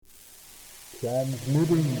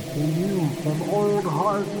Transmitting to you from Old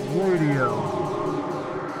Heart Radio.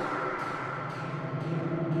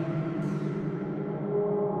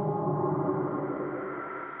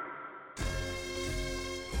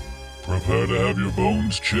 Prepare to have your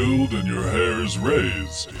bones chilled and your hairs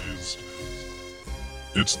raised.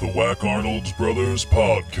 It's the Whack Arnold's Brothers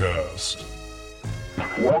podcast.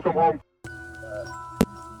 Welcome home.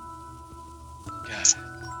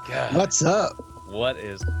 God. What's up? What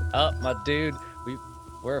is up, my dude?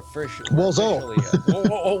 We're officially. What's up?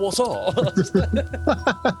 What's up?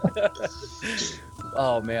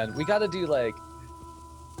 Oh man, we got to do like,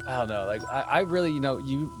 I don't know, like I really,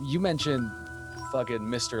 you mentioned fucking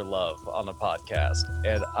Mr. Love on the podcast,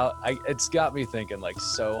 and it's got me thinking like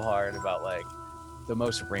so hard about like the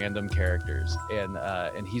most random characters,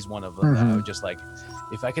 and he's one of them. I would just like,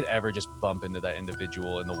 if I could ever just bump into that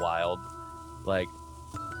individual in the wild, like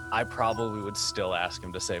I probably would still ask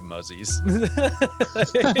him to say Muzzies.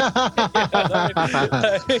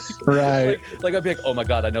 Right. Like I'd be like, oh my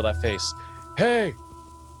god, I know that face. Hey,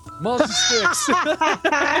 Muzzy Sticks.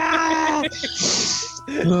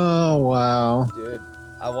 Oh wow, dude,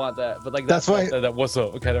 I want that. But like that's why that what's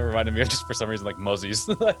up kind of reminded me of just for some reason like Muzzies.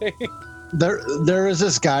 there was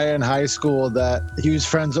this guy in high school that he was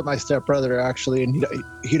friends with my stepbrother actually, and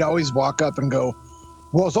he'd always walk up and go,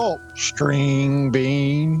 "What's up, string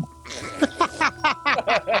bean?"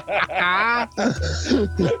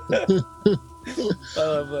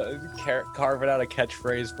 Carving out a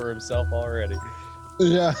catchphrase for himself already.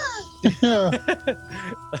 Yeah.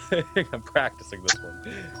 I'm practicing this one.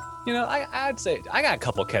 I'd say I got a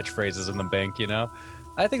couple catchphrases in the bank.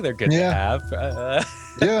 I think they're good to have.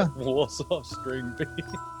 Yeah. What's up, string bean?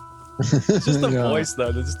 It's just the voice, though.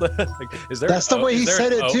 It's just is there? That's the way he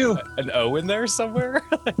said it too. An O in there somewhere?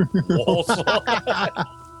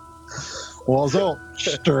 What's up,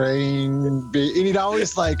 string bean? And he'd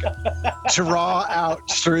always like draw out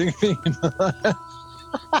string bean.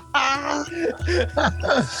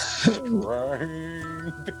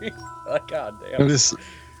 God damn.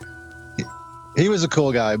 He was a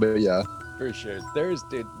cool guy, but yeah. For sure. There's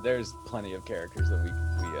plenty of characters that we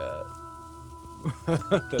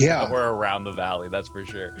that were around the valley, that's for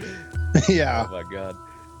sure. Yeah. Oh my god.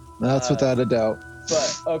 That's without a doubt.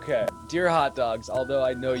 But okay, dear hot dogs, although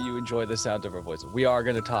I know you enjoy the sound of our voices, we are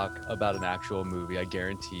going to talk about an actual movie. I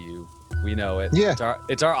guarantee you, we know it. Yeah.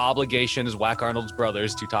 It's our obligation as Whack Arnold's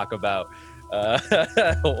brothers to talk about,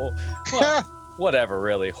 whatever,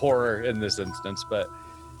 really, horror in this instance. But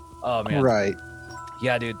oh man, right?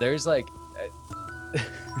 Yeah, dude. There's like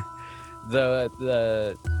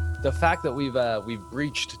the fact that we've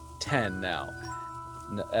reached 10 now.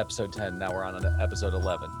 Episode 10. Now we're on episode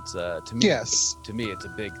 11. It's to me, yes. To me, it's a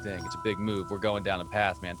big thing. It's a big move. We're going down a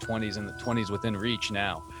path, man. 20s within reach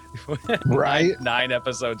now. Right. 9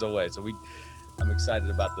 episodes away. So I'm excited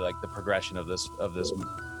about the progression of this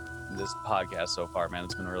podcast so far, man.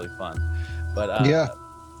 It's been really fun. But yeah.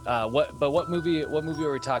 What movie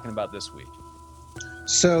are we talking about this week?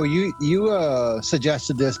 So you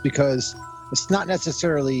suggested this because it's not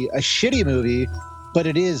necessarily a shitty movie, but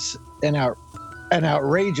it is an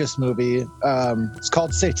outrageous movie. It's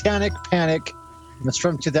called Satanic Panic. And it's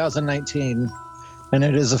from 2019, and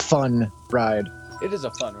it is a fun ride. It is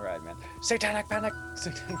a fun ride, man. Satanic Panic. It's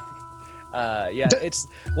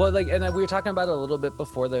and we were talking about it a little bit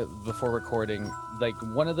before recording. Like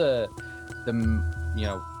one of the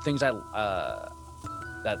things that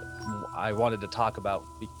I wanted to talk about,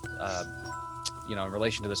 in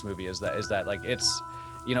relation to this movie is that like it's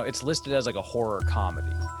listed as like a horror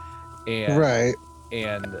comedy. And, right.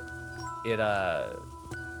 And it,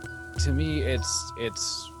 to me,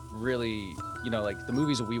 it's really, like the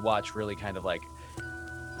movies that we watch really kind of like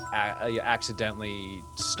accidentally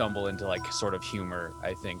stumble into like sort of humor,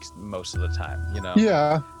 I think, most of the time,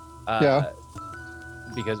 Yeah.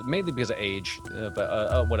 Mainly because of age,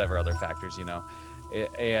 but whatever other factors,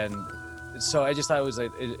 and so I just thought it was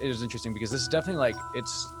interesting because this is definitely like,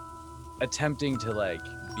 it's attempting to like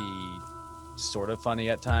be sort of funny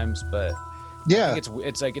at times, but yeah, I think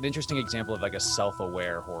it's like an interesting example of like a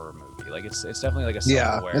self-aware horror movie. Like it's definitely like a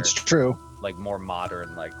self-aware, it's true, like more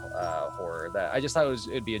modern like horror. That I just thought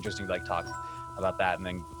it'd be interesting to like talk about that, and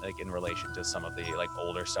then like in relation to some of the like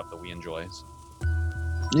older stuff that we enjoy.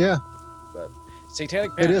 Yeah, but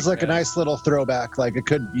Satanic Panic, it is like a nice little throwback. Like it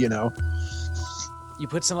could, You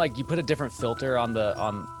put a different filter on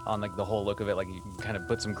like the whole look of it. Like you can kind of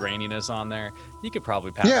put some graininess on there. You could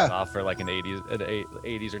probably pass it off for like an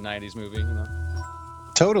 80s or 90s movie,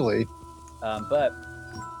 Totally. But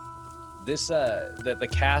this the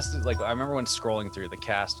cast is like, I remember when scrolling through, the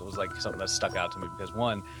cast was like something that stuck out to me because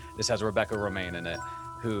one, this has Rebecca Romijn in it,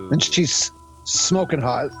 who And she's smoking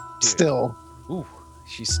hot still. ooh,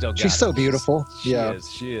 she's still got She's it. so beautiful. Yeah.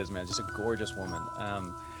 She is, man, just a gorgeous woman.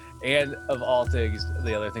 And of all things,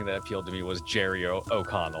 the other thing that appealed to me was Jerry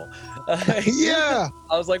O'Connell. Yeah.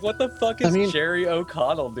 I was like, what the fuck is Jerry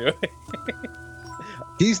O'Connell doing?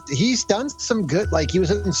 He's done some good, like he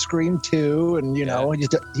was in Scream 2, and you know,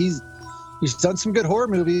 he's done some good horror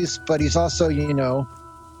movies, but he's also, you know,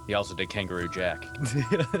 He also did Kangaroo Jack.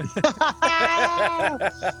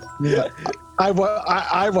 yeah,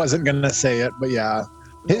 I wasn't gonna say it, but yeah,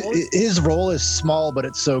 his role is small, but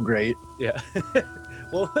it's so great. Yeah.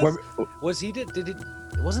 Well, was he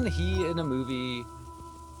wasn't he in a movie?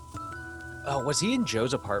 Oh, was he in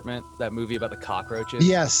Joe's Apartment? That movie about the cockroaches?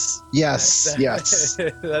 Yes. Yes. That's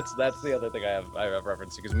the other thing I have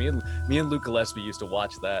referenced, because me and Luke Gillespie used to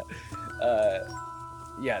watch that.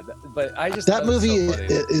 Yeah, but I just that movie so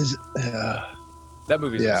is that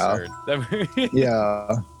movie's absurd. That movie.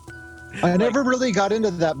 Yeah. I never really got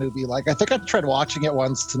into that movie. Like, I think I tried watching it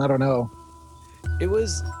once, and I don't know. It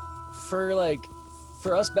was for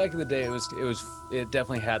us back in the day. It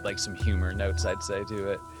definitely had like some humor notes, I'd say,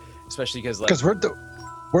 to it, especially because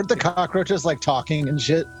weren't the cockroaches like talking and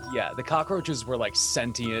shit? Yeah, the cockroaches were like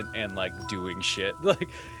sentient and like doing shit. Like it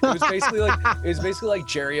was basically like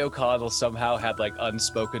Jerry O'Connell somehow had like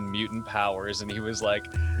unspoken mutant powers, and he was like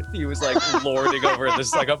lording over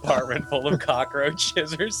this like apartment full of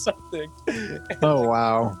cockroaches or something. Oh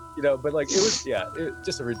wow. You know, but like it was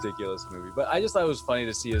just a ridiculous movie. But I just thought it was funny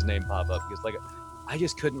to see his name pop up, because like I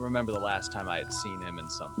just couldn't remember the last time I had seen him in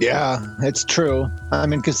something. Yeah, it's true. I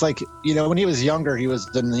mean, because like, you know, when he was younger, he was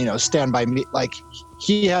in, you know, Stand By Me. Like,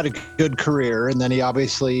 he had a good career, and then he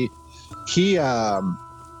obviously who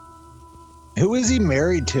is he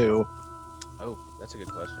married to? Oh, that's a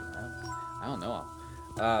good question. I don't know.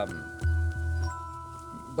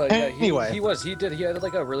 But yeah, anyway, he had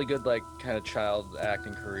like a really good like kind of child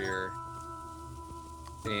acting career,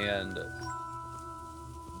 and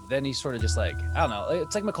then he sort of just like, I don't know,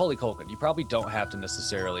 it's like Macaulay Culkin. You probably don't have to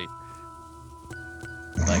necessarily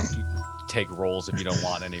like take roles if you don't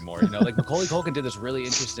want anymore. You know, like Macaulay Culkin did this really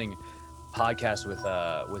interesting podcast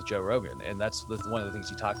with Joe Rogan, and that's one of the things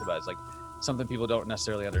he talked about. Is like something people don't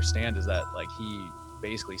necessarily understand is that like he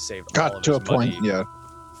basically saved all of his money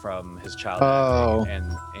from his childhood,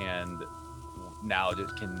 and now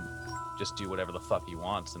can just do whatever the fuck he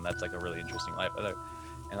wants, and that's like a really interesting life. And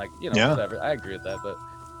like, you know, whatever. I agree with that, but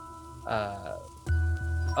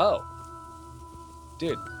oh,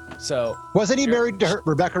 dude. So wasn't he married to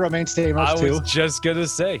Rebecca Romijn Stamos too? I was just gonna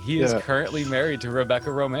say he is currently married to Rebecca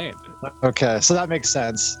Romijn. Okay, so that makes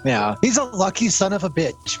sense. Yeah, he's a lucky son of a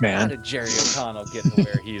bitch, man. How did Jerry O'Connell get to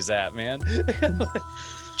where he's at, man?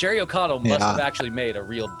 Jerry O'Connell must have actually made a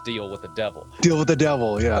real deal with the devil. Deal with the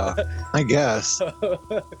devil, yeah, I guess.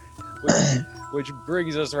 which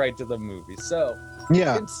brings us right to the movie. So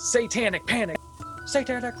yeah, Satanic Panic.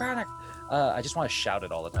 Satanic Panic. I just want to shout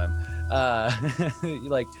it all the time.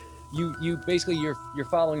 Like you basically you're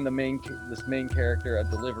following this main character,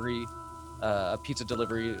 a pizza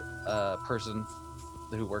delivery person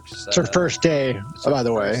who works. It's her first day, by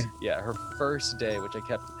the way. Yeah, her first day, which I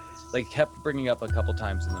kept bringing up a couple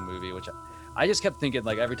times in the movie, which I just kept thinking,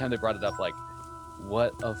 like, every time they brought it up, like,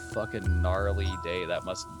 what a fucking gnarly day that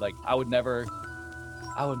must, like, I wouldn't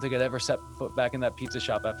think I'd ever set foot back in that pizza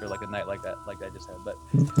shop after like a night like that, like I just had. But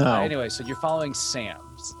anyway, so you're following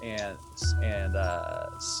Sam's, and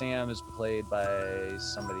Sam is played by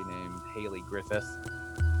somebody named Haley Griffith.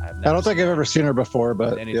 I don't think I've ever seen her before,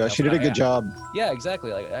 but yeah, she did a good job. Yeah,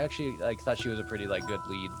 exactly. Like, I actually thought she was a pretty like good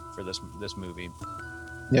lead for this movie.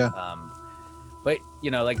 Yeah. But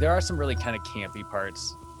you know, like, there are some really kind of campy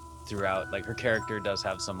parts throughout. Like, her character does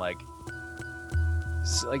have some like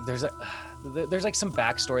there's like some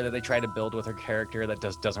backstory that they try to build with her character that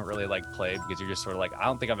doesn't really like play, because you're just sort of like, I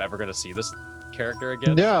don't think I'm ever going to see this character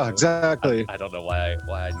again. Yeah, so exactly. I don't know why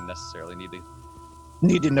I necessarily need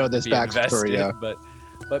to know this backstory. Yeah.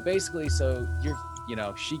 But basically, so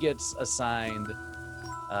she gets assigned.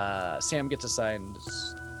 Sam gets assigned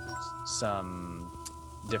some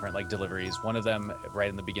different like deliveries. One of them right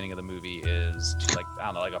in the beginning of the movie is to, like, I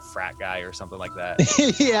don't know, like a frat guy or something like that.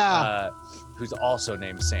 Yeah. Who's also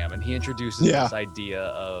named Sam, and he introduces this idea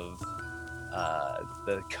of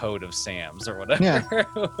the code of Sam's or whatever,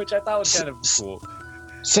 which I thought was kind of cool.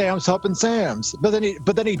 Sam's helping Sam's, but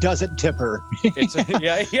then he doesn't tip her.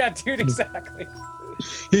 yeah, dude, exactly.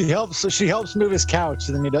 She helps move his couch,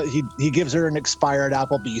 and then he gives her an expired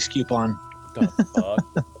Applebee's coupon. The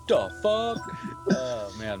fuck?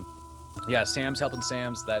 Oh man. Yeah, Sam's helping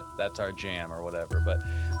Sam's. That's our jam or whatever. But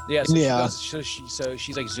yeah, so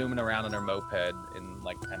she's like zooming around on her moped in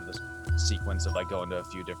like kind of this sequence of like going to a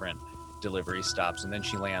few different delivery stops, and then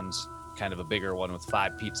she lands kind of a bigger one with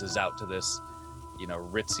 5 pizzas out to this,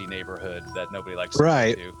 ritzy neighborhood that nobody likes to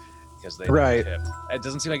go to because they don't tip. It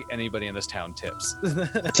doesn't seem like anybody in this town tips.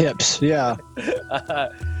 Tips, yeah.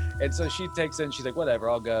 And so she takes in. She's like, whatever,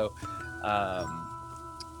 I'll go.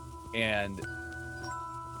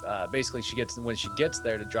 Basically when she gets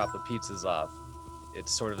there to drop the pizzas off,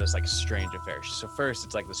 it's sort of this like strange affair. So first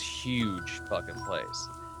it's like this huge fucking place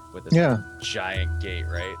with this giant gate,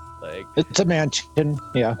 right? Like it's a mansion.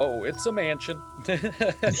 Yeah. Oh, it's a mansion.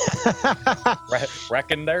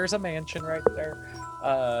 Reckon there's a mansion right there.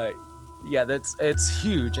 It's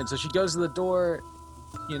huge. And so she goes to the door,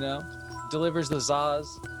 delivers the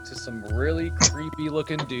Zaz to some really creepy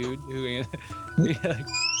looking dude who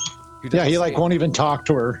he like won't even talk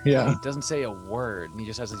to her. Yeah. He doesn't say a word, and he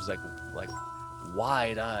just has these like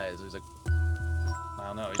wide eyes. He's like, I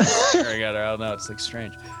don't know, he's just staring at her. I don't know. It's like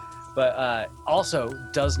strange, but also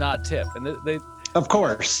does not tip. And they of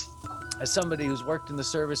course, as somebody who's worked in the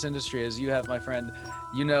service industry, as you have, my friend,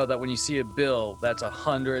 you know that when you see a bill that's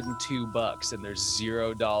 $102 and there's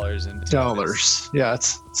 $0 in dollars. Yeah,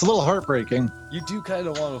 it's a little heartbreaking. You do kind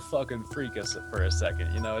of want to fucking freak us for a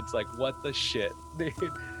second. It's like, what the shit, dude.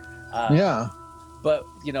 Yeah. But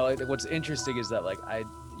what's interesting is that like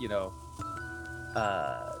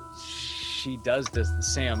Sam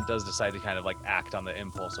does decide to kind of like act on the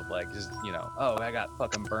impulse of like just oh, I got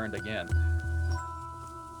fucking burned again.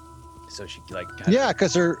 So she like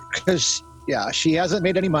because she hasn't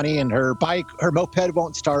made any money and her moped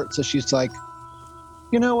won't start, so she's like,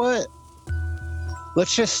 you know what,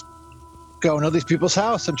 let's just go into these people's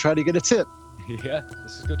house and try to get a tip. Yeah,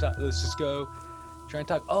 let's just go try and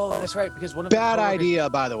talk. Oh, that's right, because one of bad idea,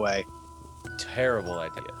 by the way. Terrible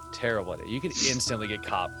idea. You could instantly get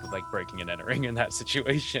caught with like breaking and entering in that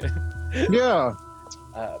situation. Yeah.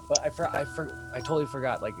 But I totally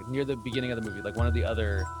forgot, like near the beginning of the movie, like one of the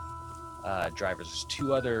other drivers, there's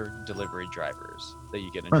 2 other delivery drivers that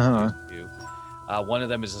you get introduced to. One of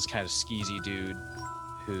them is this kind of skeezy dude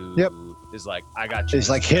who is like, I got you. He's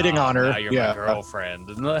like hitting on her. Now you're my girlfriend.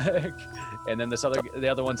 And then the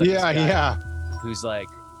other one's like this guy who's like,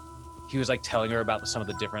 he was like telling her about some of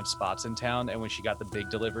the different spots in town, and when she got the big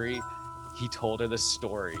delivery, he told her this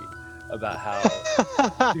story about how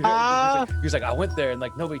he was like, I went there and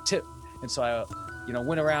like nobody tipped, and so I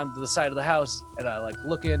went around to the side of the house and I like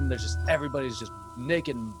look in, and there's just everybody's just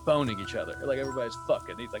naked and boning each other, like everybody's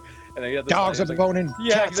fucking. He's like, and then dogs are boning,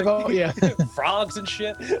 cats frogs and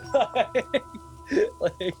shit.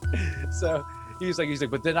 like, so he's like,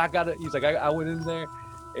 but then I got it. He's like, I went in there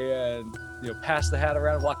and passed the hat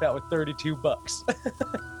around and walked out with $32.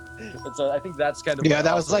 And so I think that's kind of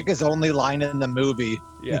that was like his only line in the movie.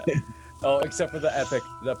 Yeah. Oh, except for the epic.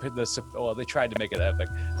 They tried to make it epic.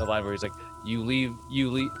 The line where he's like, you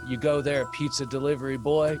go there, pizza delivery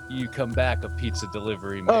boy. You come back, a pizza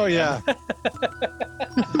delivery man. Oh yeah.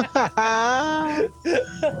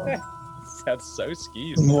 That's so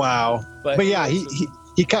skeezy. Wow. But yeah,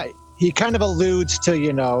 he kind of alludes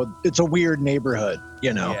to, it's a weird neighborhood,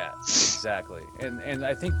 Yeah, exactly. And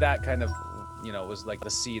I think that kind of, was like the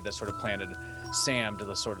seed that sort of planted Sam to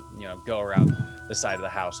the sort of, go around the side of the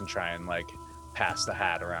house and try and like pass the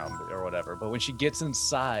hat around or whatever. But when she gets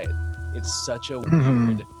inside, it's such a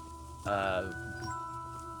weird,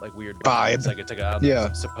 like weird vibe. It's like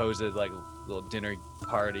a supposed like little dinner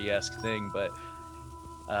party-esque thing. But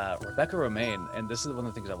Rebecca Romijn, and this is one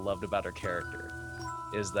of the things I loved about her character,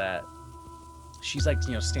 is that she's like,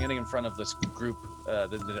 standing in front of this group,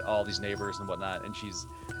 all these neighbors and whatnot, and she's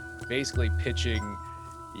basically pitching,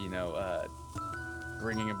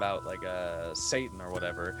 bringing about like Satan or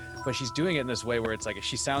whatever, but she's doing it in this way where it's like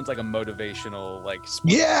she sounds like a motivational like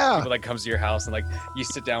people like comes to your house and like you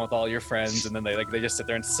sit down with all your friends and then they just sit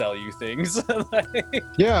there and sell you things. Like,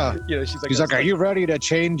 she's like, are you ready to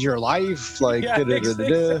change your life? Like,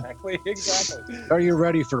 exactly. Are you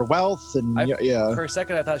ready for wealth? And for a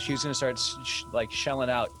second I thought she was gonna start shelling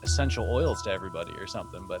out essential oils to everybody or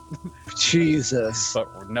something, but Jesus.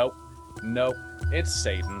 But nope, it's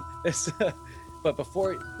Satan. But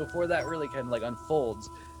before that really kind of like unfolds,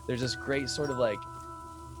 there's this great sort of like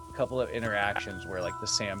couple of interactions where like the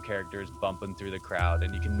Sam character is bumping through the crowd,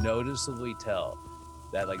 and you can noticeably tell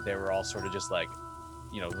that like they were all sort of just like,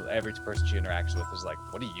 every person she interacts with is like,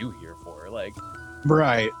 what are you here for? Like,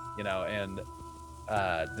 right. And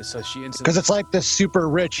so she instantly, because it's like this super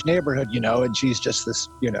rich neighborhood, and she's just this,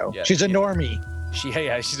 she's a normie. she's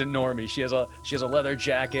a normie. She has a leather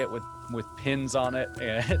jacket with pins on it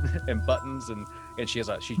and buttons, and she has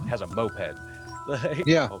a moped. Like,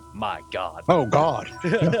 Yeah. Oh my God. Oh God.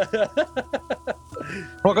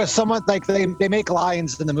 Well, because someone like they make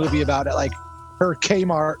lines in the movie about it, like her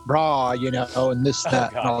Kmart bra, you know, and this,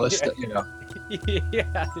 that, and all this stuff, you know.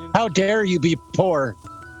 Yeah, dude. How dare you be poor?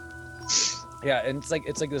 Yeah, and it's like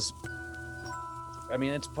this. I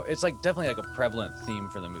mean, it's like definitely like a prevalent theme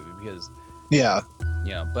for the movie because Yeah.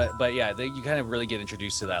 but yeah, you kind of really get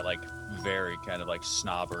introduced to that like very kind of like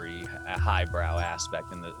snobbery, highbrow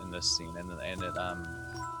aspect in this scene, and it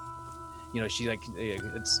she like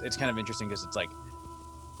it's kind of interesting because it's like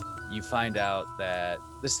you find out that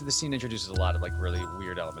this scene introduces a lot of like really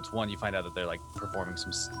weird elements. One, you find out that they're like performing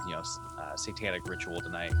some satanic ritual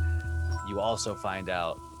tonight. You also find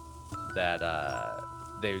out that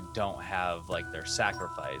they don't have like their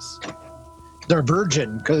sacrifice. They're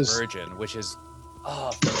virgin because Which is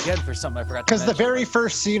again for something I forgot to because the mention, very like-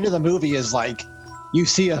 first scene of the movie is like you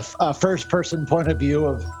see a first person point of view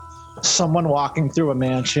of someone walking through a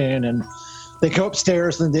mansion, and they go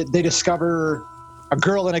upstairs and they discover a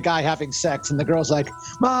girl and a guy having sex, and the girl's like,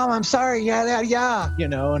 "Mom, I'm sorry, yeah," you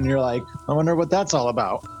know, and you're like, I wonder what that's all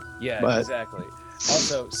about. Yeah, But- exactly.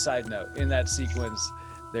 Also, side note, in that sequence,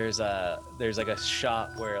 there's like a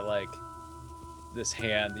shot where like this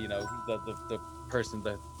hand, the person,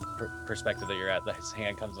 perspective that you're at, his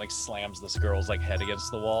hand comes and like slams this girl's like head against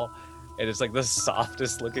the wall, and it's like the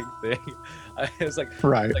softest looking thing. It's like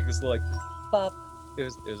Right. like this little like pop. It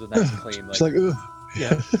was a nice clean like, It's like, ugh.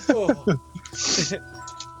 yeah. Oh.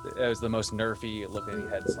 It was the most nerfy looking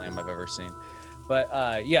head slam I've ever seen.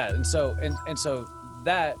 But yeah, and so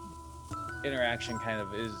that interaction kind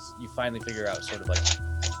of is, you finally figure out sort of like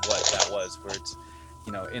what that was, where it's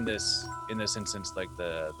in this instance, like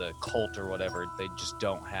the cult or whatever, they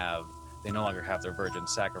no longer have their virgin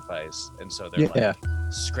sacrifice, and so they're Yeah. like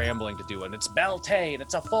scrambling to do it. And it's Beltane,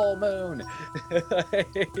 it's a full moon.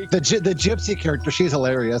 The gypsy character, she's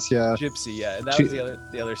hilarious. Yeah. Gypsy, yeah, and that She- was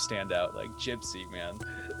the other standout, like Gypsy, man.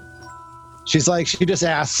 She's like, she just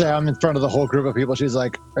asked Sam in front of the whole group of people. She's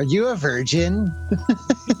like, "Are you a virgin?"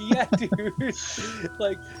 Yeah, dude.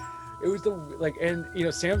 Like, it was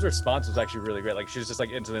and Sam's response was actually really great. Like, she was just like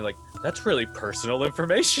instantly like, "That's really personal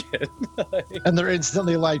information." Like, And they're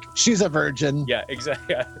instantly like, "She's a virgin." yeah,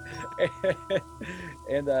 exactly.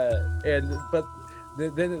 But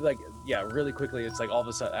then like, yeah, really quickly, it's like all of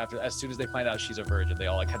a sudden as soon as they find out she's a virgin, they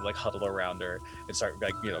all like kind of like huddle around her and start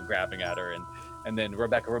like grabbing at her, and then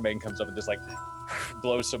Rebecca Romaine comes up and just like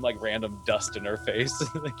blows some like random dust in her face.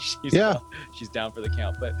 Like she's down for the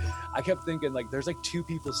count. But I kept thinking like there's like two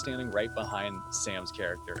people standing right behind Sam's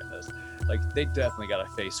character in this. Like they definitely got a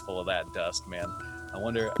face full of that dust, man. I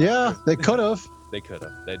wonder. Yeah, they could have. They could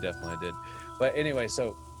have. They definitely did. But anyway,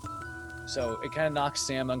 so it kind of knocks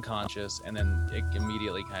Sam unconscious, and then it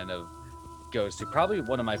immediately kind of goes to probably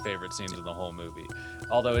one of my favorite scenes in the whole movie,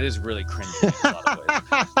 although it is really cringy in a lot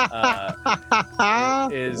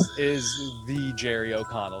of ways. Is the Jerry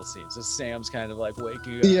O'Connell scene. So Sam's kind of like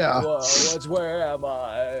waking up. Yeah. Whoa, where am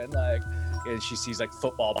I? And she sees like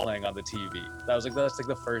football playing on the TV. That's like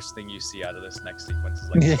the first thing you see out of this next sequence. Is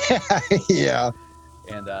like, Yeah.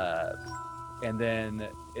 and then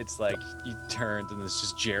it's like he turns and it's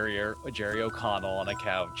just Jerry O'Connell on a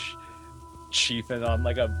couch, chiefing on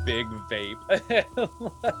like a big vape.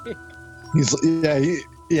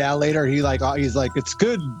 Later he's like, "It's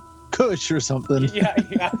good kush" or something. yeah.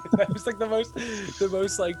 That was like the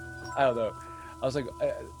most like, I don't know. I was like,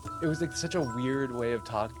 it was like such a weird way of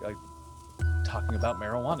talking about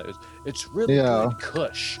marijuana. It's really good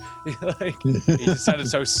kush. Like it just sounded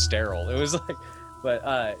so sterile. It was like,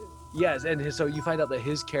 but yes, and so you find out that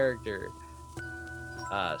his character,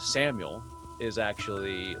 Samuel, is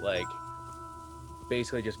actually like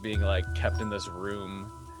basically just being like kept in this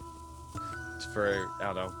room for,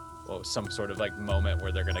 I don't know, some sort of like moment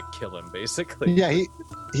where they're gonna kill him, basically. Yeah, he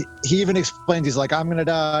even explains, he's like, "I'm gonna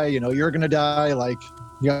die, you're gonna die, like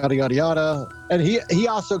yada yada yada." And he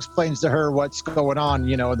also explains to her what's going on.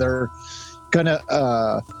 They're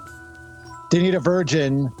gonna they need a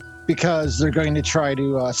virgin because they're going to try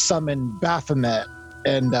to summon Baphomet,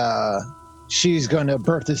 and she's gonna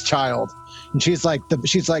birth his child. And she's like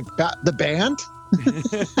the band.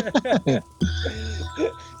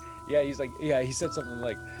 Yeah, he's like, yeah, he said something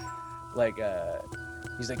like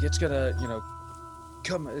he's like, it's gonna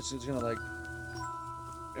come, it's gonna like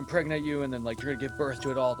impregnate you, and then like you're gonna give birth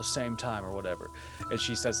to it all at the same time or whatever. And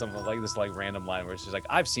she says something like this like random line where she's like,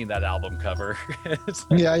 "I've seen that album cover." It's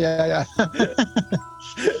like, Yeah.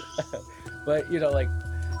 but like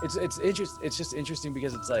it's just interesting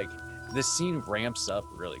because it's like this scene ramps up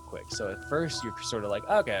really quick. So at first you're sort of like,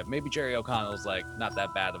 okay, maybe Jerry O'Connell's like not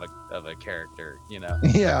that bad of a character, you know.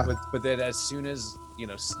 Yeah. But then as soon as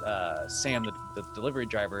Sam, the delivery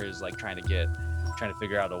driver, is like trying to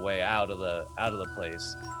figure out a way out of the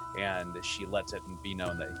place, and she lets it be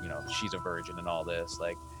known that she's a virgin and all this,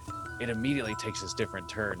 like it immediately takes this different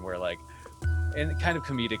turn where like, and kind of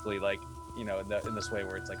comedically, like in this way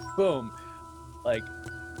where it's like boom, like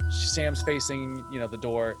Sam's facing the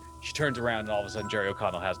door, she turns around and all of a sudden Jerry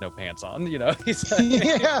O'Connell has no pants on, he's like,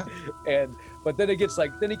 Yeah. but then he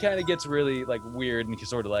kind of gets really like weird and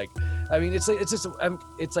sort of like, I mean it's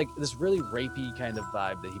like this really rapey kind of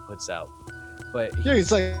vibe that he puts out, but Yeah,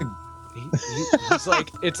 he's like, he's like,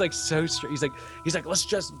 it's like so he's like let's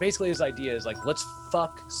just, basically his idea is like, let's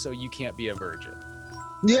fuck so you can't be a virgin.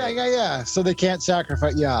 yeah. So they can't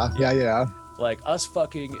sacrifice. Yeah. Like us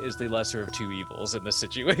fucking is the lesser of two evils in this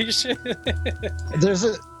situation. There's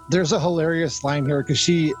a hilarious line here because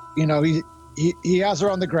she, he has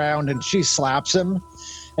her on the ground and she slaps him,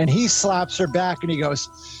 and he slaps her back and he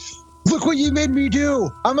goes, "Look what you made me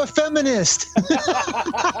do! I'm a feminist."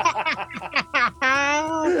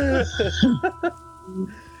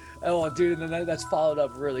 Oh, dude, and then that's followed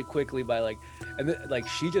up really quickly by like, and then, like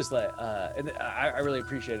she just like, and I really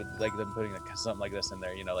appreciated like them putting like, something like this in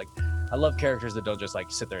there. Like I love characters that don't just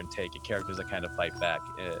like sit there and take it. Characters that kind of fight back,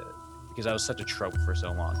 because that was such a trope for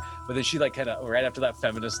so long. But then she like kind of right after that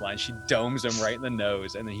feminist line, she domes him right in the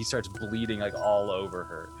nose, and then he starts bleeding like all over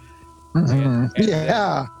her. Mhm.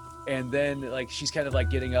 And and then like she's kind of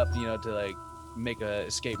like getting up, to like make a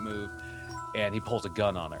escape move, and he pulls a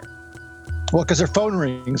gun on her. Well, because her phone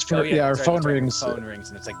rings. Her phone rings. Phone rings,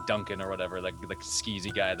 and it's like Duncan or whatever, like the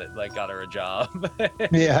skeezy guy that like got her a job.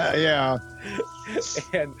 Yeah.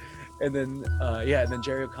 and then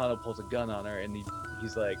Jerry O'Connell pulls a gun on her, and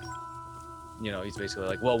he's like, he's basically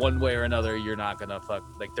like, well, one way or another, you're not gonna fuck,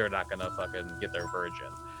 like they're not gonna fucking get their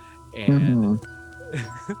virgin, and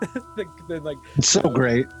then like It's so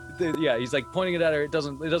great. He's like pointing it at her. It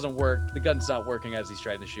doesn't work. The gun's not working as he's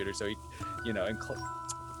trying to shoot her. So he,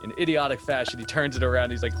 in idiotic fashion, he turns it around.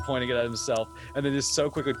 He's like pointing it at himself, and then just so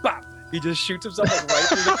quickly, bop! He just shoots himself like right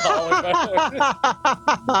through the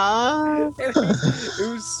collarbone. It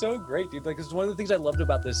was so great, dude. Like, it's one of the things I loved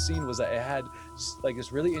about this scene was that it had like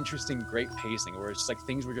this really interesting, great pacing, where it's just like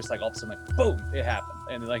things were just like all of a sudden like boom, it happened,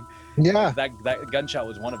 and like that gunshot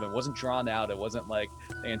was one of them. It wasn't drawn out. It wasn't like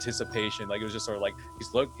anticipation. Like it was just sort of like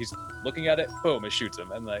he's looking at it, boom, it shoots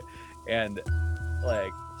him, and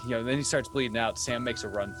then he starts bleeding out. Sam makes a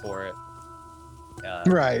run for it.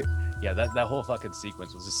 Right. Yeah, that whole fucking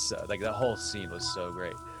sequence was just like, that whole scene was so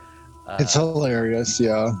great. It's hilarious.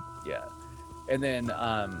 Yeah. Yeah, and then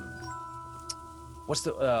what's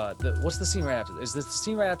the scene right after this? Is this the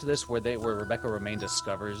scene right after this where Rebecca Romaine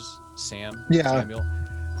discovers Sam? Yeah. Samuel.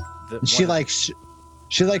 She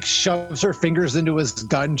shoves her fingers into his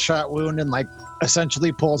gunshot wound and like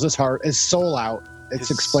essentially pulls his soul out. It's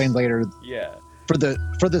explained later. Yeah. For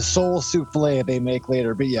the soul souffle they make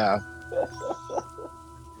later, but yeah.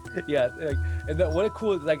 Yeah, and what a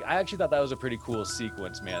cool, like, I actually thought that was a pretty cool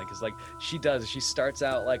sequence, man, because like she starts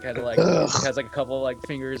out like kind of like has like a couple of like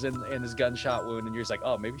fingers in his gunshot wound, and you're just like,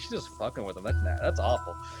 oh, maybe she's just fucking with him. That's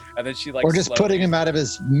awful. And then she like, or just putting him out of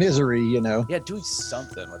his misery, Yeah, doing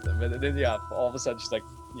something with him. And then all of a sudden she's like,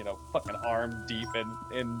 fucking arm deep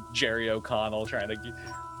in Jerry O'Connell trying to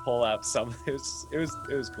pull out something. It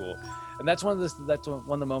was cool. And that's one of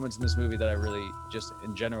the moments in this movie that I really just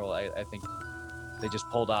in general I think they just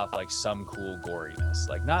pulled off like some cool goriness,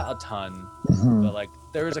 like not a ton, but like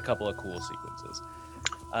there was a couple of cool sequences.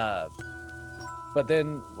 But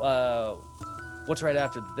then what's right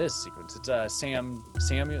after this sequence? It's Sam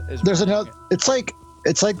is. There's another. It's like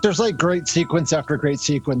there's like great sequence after great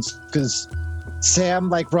sequence because Sam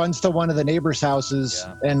like runs to one of the neighbors' houses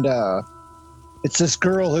and it's this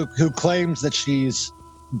girl who claims that she's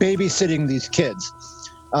babysitting these kids,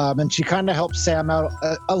 and she kind of helps Sam out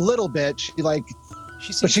a little bit. But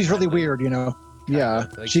she's really weird, Yeah,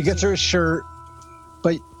 like she gets her a shirt,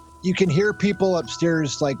 but you can hear people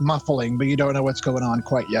upstairs like muffling, but you don't know what's going on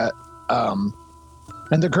quite yet. And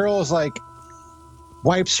the girl is like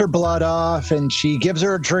wipes her blood off, and she gives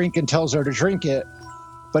her a drink and tells her to drink it.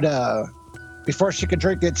 But before she can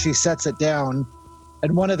drink it, she sets it down,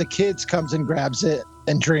 and one of the kids comes and grabs it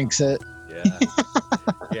and drinks it.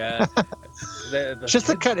 Yeah. Just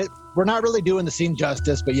the kind of, we're not really doing the scene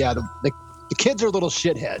justice, but yeah, the kids are little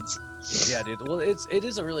shitheads. Yeah, dude. Well, it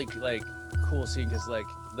is a really like cool scene because like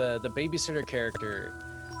the babysitter character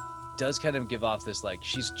does kind of give off this like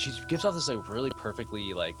she gives off this like really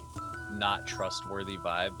perfectly like not trustworthy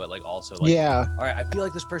vibe, but like also like, Yeah. all right, I feel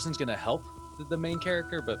like this person's gonna help the main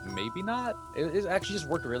character, but maybe not. It actually just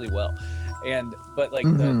worked really well. But like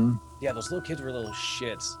Mhm. those little kids were little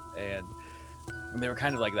shits, and they were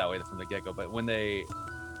kind of like that way from the get-go. But when they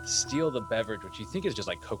steal the beverage, which you think is just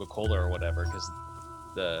like Coca-Cola or whatever, because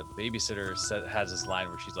the babysitter has this line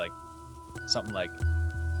where she's like something like,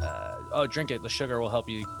 "Oh, drink it. The sugar will help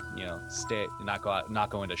you, stay, not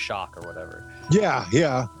go into shock or whatever." Yeah.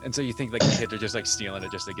 Yeah. And so you think like the kids are just like stealing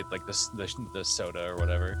it just to get like the soda or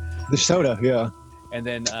whatever. The soda. Yeah. And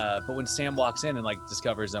then, but when Sam walks in and like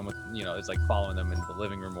discovers them with, is like following them into the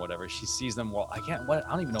living room or whatever, she sees them. I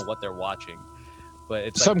don't even know what they're watching, but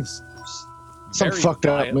it's Some like some very fucked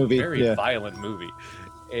up movie. very Yeah. violent movie.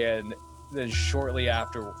 And then shortly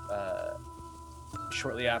afterwards,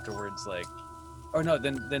 like, or no,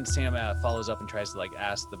 then Sam follows up and tries to like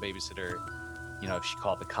ask the babysitter, if she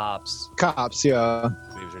called the cops. Cops. Yeah.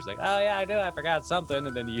 The babysitter's like, "Oh yeah, I know, I forgot something,"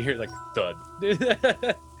 and then you hear like thud.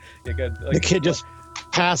 The kid just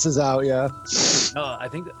passes out. Yeah. No, I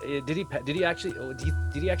think did he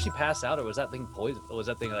actually pass out, or was that thing poison? Or was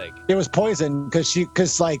that thing like? It was poison because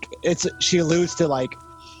she alludes to like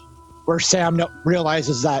where Sam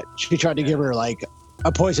realizes that she tried to give her like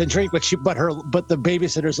a poison drink, but the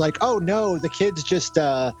babysitter's like, "Oh no, the kid's just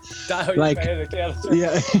like Panic. Yeah, that's right.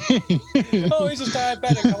 yeah." Oh, he's just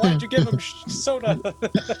diabetic. Why did you give him soda?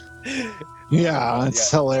 Yeah, it's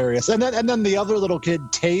hilarious. And then the other little kid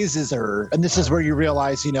tases her, and this is where you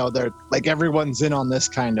realize, they're like everyone's in on this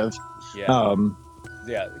kind of. Yeah.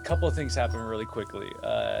 Yeah, a couple of things happen really quickly.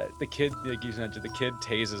 The kid, like you mentioned, the kid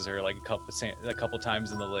tases her like a couple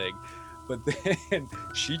times in the leg, but then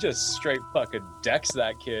she just straight fucking decks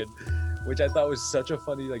that kid, which I thought was such a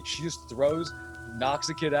funny. Like she just knocks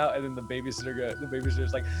the kid out, and then the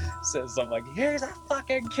babysitter's like says something like, "Here's a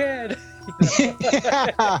fucking kid."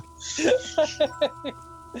 Yeah.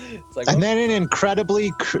 It's like, And then an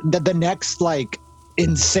incredibly the next like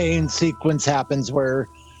insane sequence happens where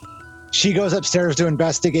she goes upstairs to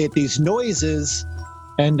investigate these noises,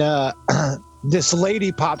 and this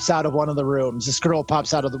lady pops out of one of the rooms. This girl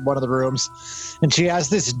pops out of one of the rooms, and she has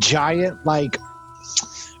this giant like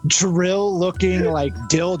drill looking like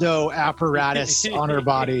dildo apparatus on her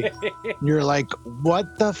body. You're like,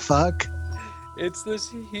 what the fuck? It's this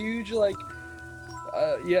huge like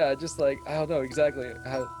just like I don't know exactly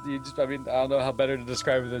how I don't know how better to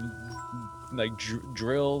describe it than like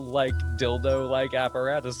drill like dildo like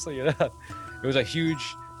apparatus. It was a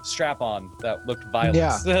huge strap on that looked violent.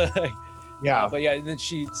 Yeah. But yeah, and then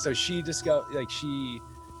she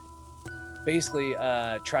basically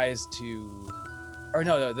tries to, or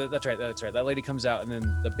no, that's right. That lady comes out, and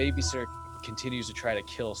then the babysitter continues to try to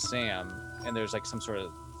kill Sam, and there's like some sort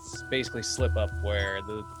of basically slip up where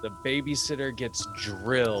the babysitter gets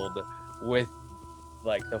drilled with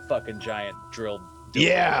like the fucking giant drilled dildo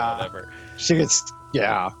Yeah. or whatever. She gets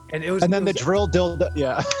And it was, and then the drill dildo.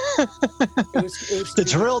 Yeah. it was The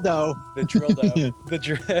drill dough. the drill though. Yeah.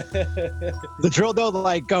 The drill dough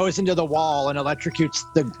like goes into the wall and electrocutes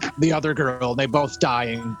the other girl. They both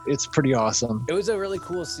dying. It's pretty awesome. It was a really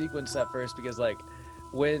cool sequence at first because like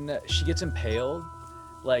when she gets impaled,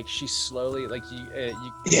 like she slowly like you can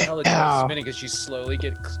tell the drill spinning because she slowly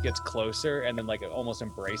gets closer and then like it almost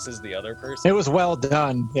embraces the other person. It was well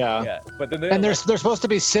done. Yeah. Yeah, but then And they're supposed to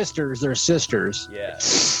be sisters. They're sisters. yeah.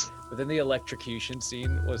 But then the electrocution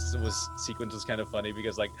scene sequence was kind of funny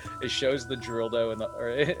because like it shows the drill dough in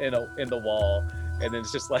the wall, and then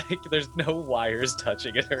it's just like there's no wires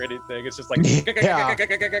touching it or anything. It's just like Yeah.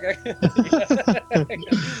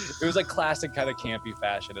 It was like classic kind of campy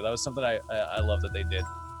fashion, and that was something I love that they did.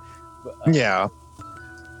 But, Yeah.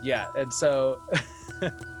 yeah, and so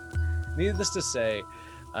needless to say,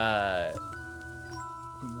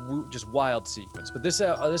 just wild sequence. But this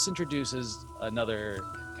introduces another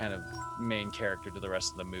kind of main character to the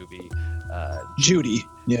rest of the movie, Judy.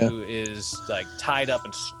 Yeah. who is like tied up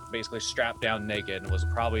and basically strapped down naked and was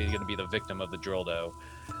probably going to be the victim of the drill dough.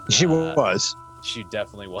 She was. She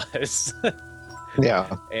definitely was.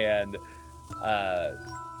 Yeah. And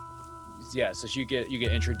so you get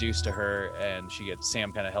introduced to her, and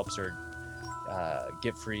Sam kind of helps her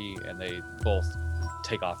get free, and they both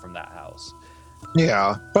take off from that house.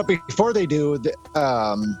 Yeah. But before they do,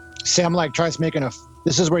 Sam like tries making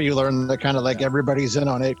this is where you learn that kind of like everybody's in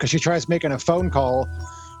on it, because she tries making a phone call,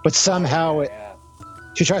 but somehow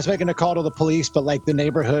she tries making a call to the police, but like the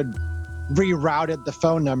neighborhood rerouted the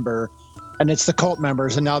phone number, and it's the cult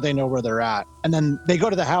members, and now they know where they're at. And then they go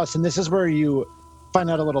to the house, and this is where you find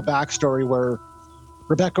out a little backstory where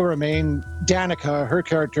Rebecca Romaine, Danica, her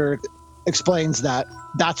character, explains that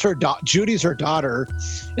that's Judy's her daughter,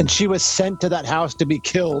 and she was sent to that house to be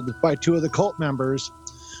killed by two of the cult members,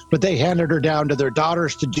 but they handed her down to their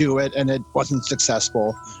daughters to do it, and it wasn't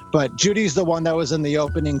successful. But Judy's the one that was in the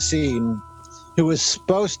opening scene, who was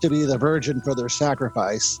supposed to be the virgin for their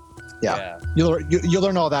sacrifice. Yeah. You'll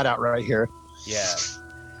learn all that out right here. Yeah.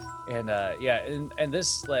 And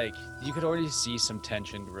this, like, you could already see some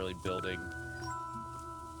tension really building.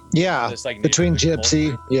 Yeah, this, like, between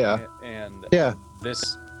Gypsy, and yeah,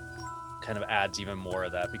 this kind of adds even more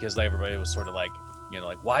of that, because like, everybody was sort of like, you know,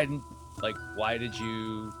 like, why did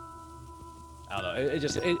you? I don't know.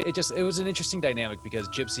 It was an interesting dynamic, because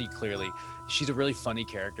Gypsy, clearly, she's a really funny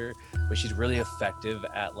character, but she's really effective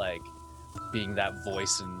at like being that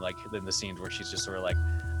voice, and like in the scenes where she's just sort of like,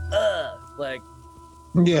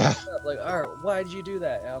 yeah, like, all right, why did you do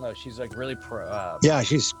that? I don't know. She's like really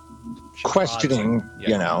she's questioning,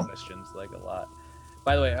 questions like a lot.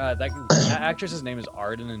 By the way, that actress's name is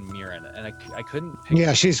Arden and Mirren, and I couldn't picture.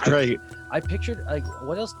 Yeah, she's great. I pictured, like,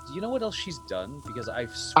 what else? Do you know what else she's done? Because I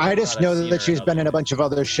just know that she's been in a bunch of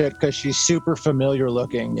other shit, because she's super familiar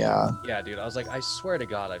looking. Yeah. Yeah, dude. I was like, I swear to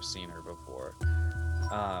God, I've seen her before.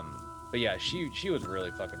 But yeah, she was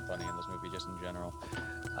really fucking funny in this movie, just in general.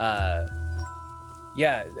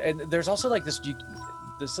 Yeah, and there's also like this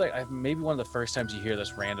like maybe one of the first times you hear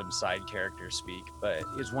this random side character speak, but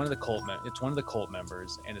it's one of the cult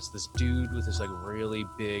members, and it's this dude with this like really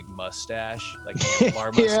big mustache, like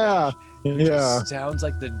handlebar mustache. Yeah. Sounds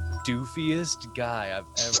like the doofiest guy I've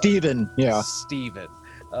ever. Steven.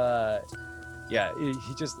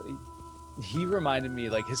 He reminded me,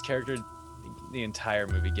 like, his character the entire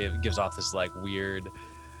movie gives off this like weird.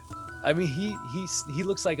 I mean, he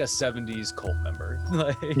looks like a 70s cult member.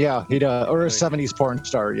 Like, yeah, he does. Or a 70s porn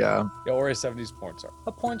star, yeah. Or a 70s porn star.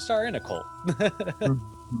 A porn star in a cult.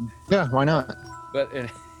 Yeah, why not? But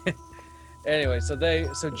anyway, so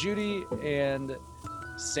Judy and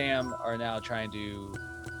Sam are now trying to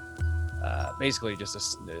basically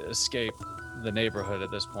just escape the neighborhood at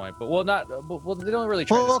this point. But they don't really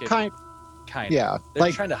try to escape. Kind of. Yeah.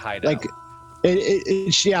 They're trying to hide out.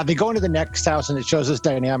 They go into the next house, and it shows this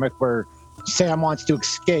dynamic where Sam wants to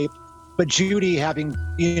escape, but Judy, having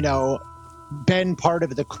been part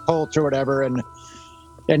of the cult or whatever, and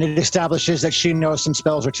it establishes that she knows some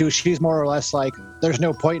spells or two. She's more or less like, there's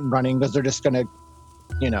no point in running, because they're just gonna,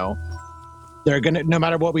 they're gonna, no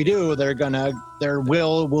matter what we do, their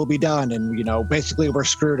will be done, and basically we're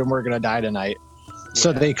screwed and we're gonna die tonight. Yeah.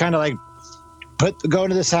 So they kind of like go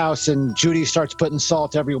into this house, and Judy starts putting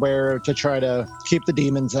salt everywhere to try to keep the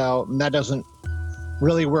demons out, and that doesn't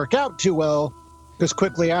really work out too well, because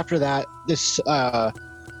quickly after that,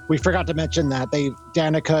 we forgot to mention that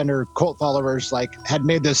Danica and her cult followers had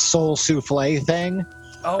made this soul souffle thing.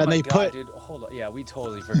 Oh, and my God, dude, hold on. Yeah, we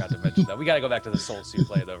totally forgot to mention that. We got to go back to the soul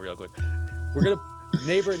souffle though real quick. They're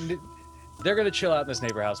gonna chill out in this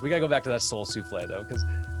neighbor house. We got to go back to that soul souffle though,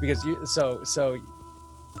 because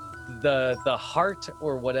the heart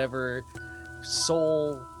or whatever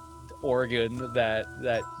soul organ that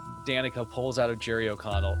Danica pulls out of Jerry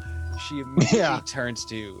O'Connell, she immediately turns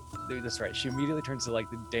to, that's right, she immediately turns to like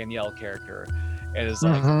the Danielle character, and is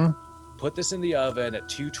like, put this in the oven at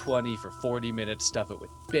 220 for 40 minutes, stuff it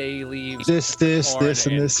with bay leaves, this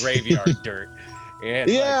and this graveyard dirt. And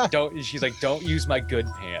she's like, don't use my good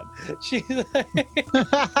pan. She's like,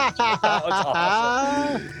 that was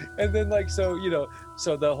awesome. And then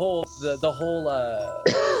so the whole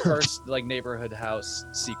first like neighborhood house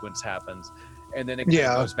sequence happens, and then it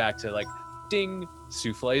goes back to like, ding,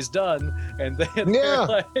 souffle's done, and then they're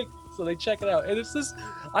like, so they check it out, and it's this.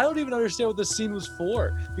 I don't even understand what this scene was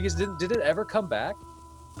for, because did it ever come back?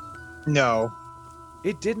 No,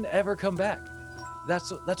 it didn't ever come back.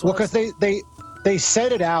 That's well, because they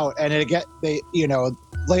set it out, and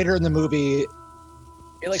later in the movie,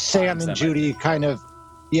 Sam and Judy kind of,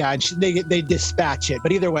 and they dispatch it.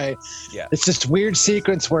 But either way, it's this weird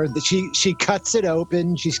sequence where she cuts it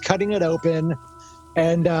open. She's cutting it open,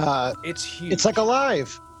 and it's huge. It's like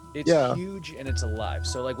alive. It's huge, and it's alive.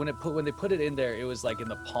 So like when they put it in there, it was like in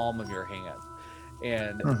the palm of your hand,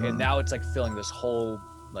 and now it's like filling this whole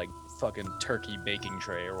like fucking turkey baking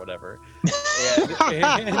tray or whatever.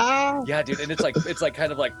 And yeah, dude, and it's like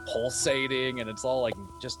kind of like pulsating, and it's all like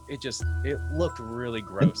it looked really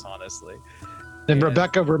gross, honestly. And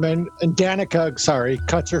Rebecca and Danica,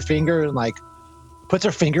 cuts her finger and like puts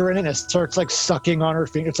her finger in it, and it starts like sucking on her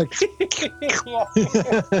finger. It's like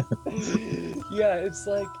it's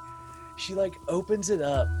like she like opens it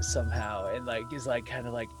up somehow and like is like kind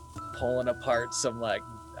of like pulling apart some like,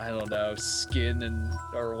 I don't know, skin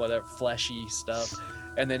or whatever, fleshy stuff,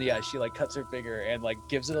 And then yeah, she like cuts her finger and like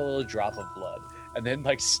gives it a little drop of blood, and then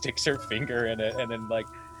like sticks her finger in it, and then like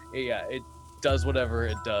yeah, it does whatever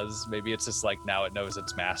it does. Maybe it's just like now it knows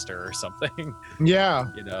its master or something, Yeah.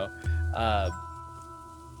 you know.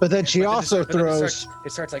 But then she also throws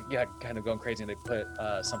it starts like yeah, kind of going crazy, and they put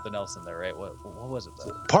something else in there, right? What was it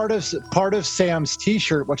though? part of Sam's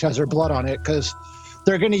T-shirt, which has her blood on it, because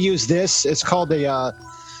they're going to use this. It's called they have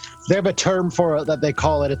a term for it that they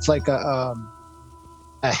call it. It's like a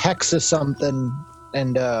hex or something,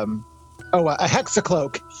 and a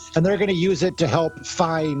hexacloak, and they're going to use it to help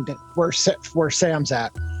find where Sam's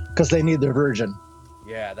at, because they need their virgin.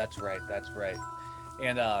 Yeah, that's right.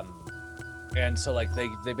 And so like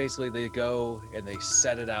they basically they go and they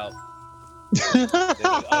set it out. They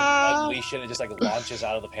unleash it, and it just like launches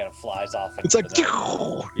out of the pan and flies off. It's like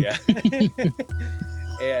yeah.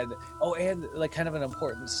 and like kind of an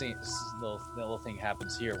important scene, little thing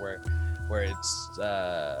happens here where it's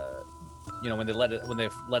when they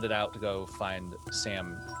let it out to go find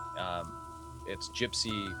Sam, it's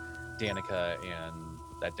Gypsy, Danica, and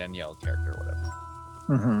that Danielle character or whatever.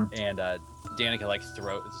 Mm-hmm. And Danica like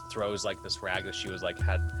throws like this rag that she was like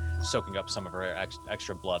had soaking up some of her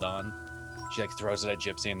extra blood on. She like throws it at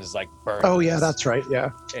Gypsy and is like burned. Oh yeah, that's right. Yeah.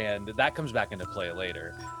 And that comes back into play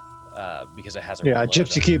later because it has her. Yeah,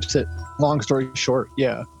 Gypsy keeps it. Long story short,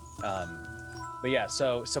 yeah. But yeah,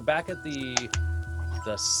 so back at the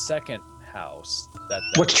second house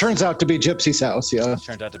which turns out to be Gypsy's house. Yeah.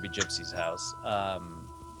 Turned out to be Gypsy's house.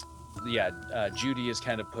 Judy has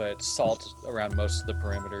kind of put salt around most of the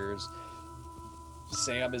perimeters.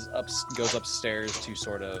 Sam goes upstairs to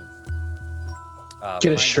sort of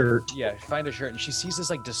get a shirt. Find a shirt, and she sees this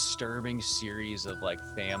like disturbing series of like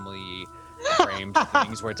family framed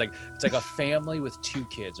things where it's like a family with 2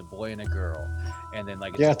 kids, a boy and a girl, and then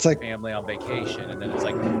like it's like family on vacation, and then it's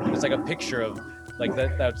like a picture of like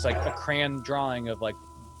that's like a crayon drawing of like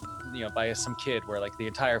by some kid where like the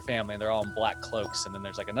entire family, and they're all in black cloaks, and then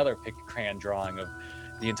there's like another crayon drawing of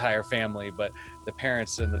the entire family, but the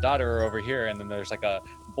parents and the daughter are over here, and then there's like a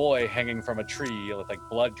boy hanging from a tree with like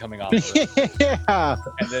blood coming off of it. Yeah.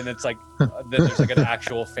 And then it's like then there's like an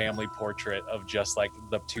actual family portrait of just like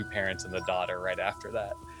the 2 parents and the daughter right after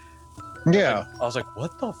that. Yeah. I was like,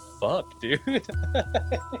 what the fuck, dude?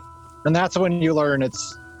 And that's when you learn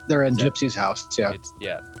they're in Gypsy's house.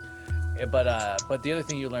 Yeah. But the other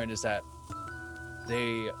thing you learn is that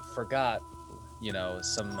they forgot,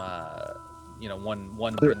 some one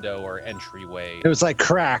window or entryway. It was like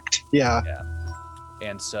cracked. Yeah. Yeah.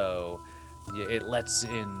 And so it lets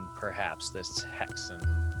in perhaps this Hexen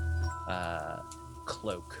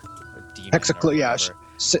cloak, or demon. Hexacloak, yeah.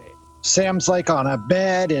 Sam's like on a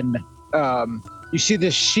bed, and you see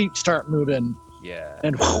this sheet start moving. Yeah.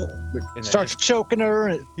 And it starts choking her,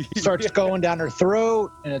 and it starts going down her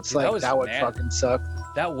throat, and it's dude, that would fucking suck.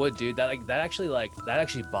 That would, dude. That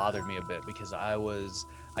actually bothered me a bit, because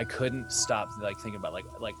I couldn't stop like thinking about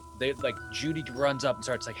like Judy runs up and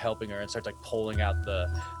starts like helping her and starts like pulling out the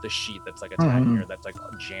sheet that's like attacking her, that's like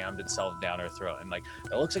jammed itself down her throat, and like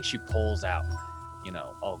it looks like she pulls out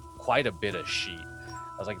quite a bit of sheet.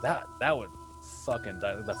 I was like, that would fucking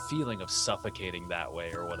the feeling of suffocating that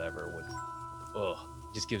way or whatever would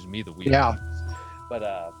just gives me the weird. Yeah.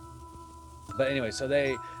 But anyway, so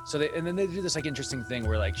they and then they do this like interesting thing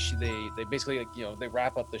where like they basically like they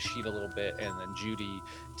wrap up the sheet a little bit, and then Judy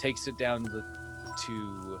takes it down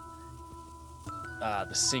to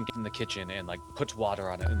the sink in the kitchen and like puts water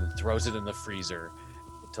on it and then throws it in the freezer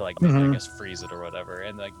to like maybe, I guess, freeze it or whatever,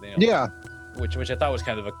 and like yeah, which I thought was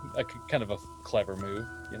kind of a clever move,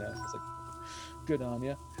 it's like good on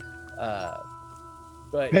you.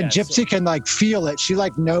 But and Gypsy can like feel it. She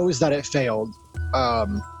like knows that it failed.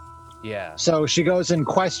 Yeah. So she goes and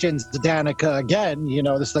questions Danica again.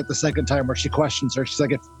 This is like the second time where she questions her. She's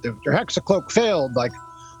like, if your hexacloak failed, like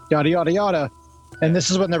yada yada yada. And this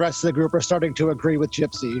is when the rest of the group are starting to agree with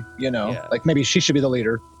Gypsy. Like maybe she should be the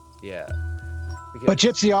leader. Yeah. But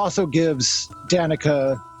Gypsy also gives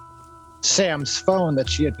Danica Sam's phone that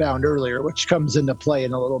she had found earlier, which comes into play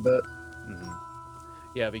in a little bit. Mm-hmm.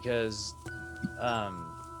 Yeah, because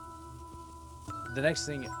the next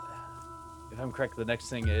thing, if I'm correct, the next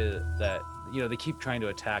thing is that they keep trying to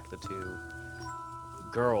attack the 2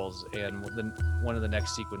 girls, and one of the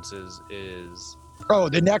next sequences is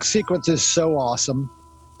the next sequence is so awesome.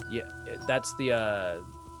 Yeah, that's the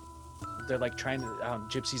they're like trying to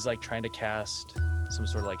Gypsy's like trying to cast some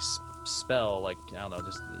sort of like spell, like I don't know,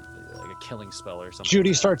 just like a killing spell or something.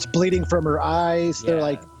 Judy starts bleeding from her eyes. Yeah. They're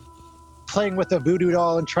like playing with a voodoo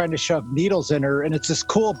doll and trying to shove needles in her, and it's this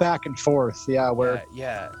cool back and forth. Yeah, where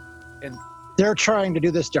and they're trying to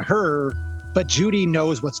do this to her, but Judy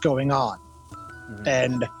knows what's going on, Mhm.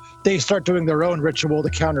 and they start doing their own ritual to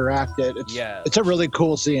counteract it. It's a really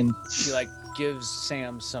cool scene. She like gives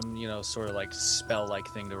Sam some, sort of like spell like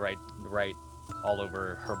thing to write all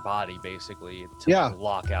over her body, basically, to Yeah. like,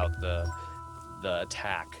 lock out the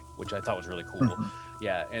attack, which I thought was really cool. Mhm.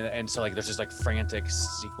 Yeah, and so like there's this like frantic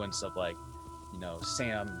sequence of like,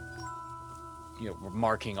 Sam,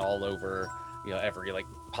 marking all over, every like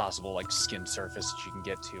possible like skin surface that you can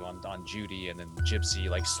get to on Judy, and then Gypsy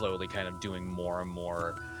like slowly kind of doing more and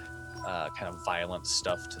more kind of violent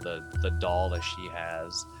stuff to the doll that she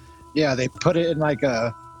has. Yeah, they put it in like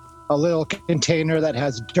a little container that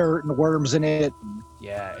has dirt and worms in it.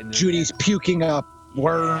 Yeah, and then, Judy's puking up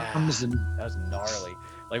worms, and that was gnarly.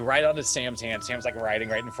 Like right onto Sam's hand. Sam's like riding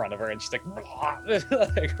right in front of her, and she's like,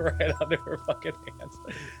 like right onto her fucking hands.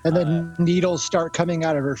 and then needles start coming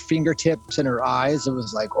out of her fingertips and her eyes. It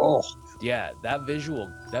was like, oh, Yeah, that visual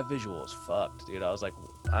is fucked, dude. I was like,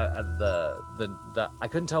 I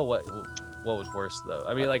couldn't tell what was worse though.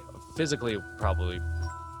 I mean, like physically probably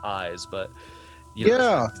eyes, but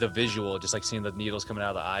Yeah. the visual, just like seeing the needles coming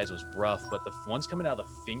out of the eyes was rough. But the ones coming out of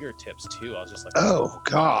the fingertips too, I was just like, oh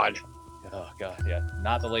God, oh god, yeah,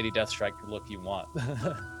 not the Lady Deathstrike look you want.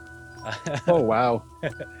 oh wow.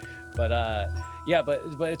 But yeah, but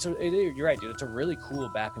you're right, dude. It's a really cool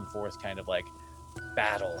back and forth kind of like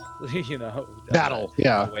battle, Battle,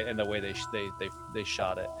 yeah. the way they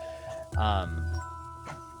shot it.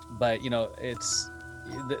 But it's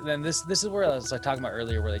then this is where I was like talking about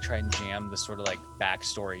earlier, where they try and jam this sort of like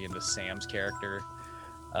backstory into Sam's character.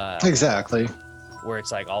 Exactly. Where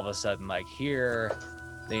it's like all of a sudden, like here,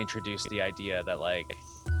 they introduced the idea that like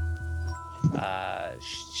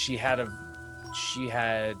she had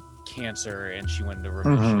cancer and she went into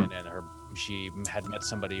remission, and she had met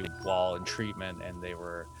somebody while in treatment, and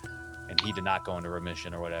he did not go into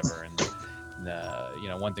remission or whatever. And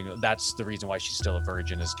one thing, that's the reason why she's still a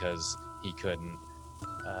virgin, is because he couldn't,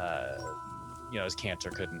 his cancer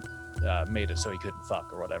couldn't made it so he couldn't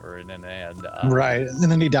fuck or whatever. And Right,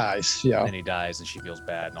 and then he dies. Yeah. and then he dies, and she feels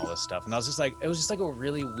bad and all this stuff. And I was just like, it was just like a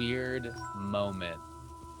really weird moment.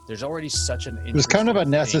 There's already such an It was kind of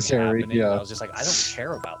interesting thing unnecessary. happening. Yeah. I was just like, I don't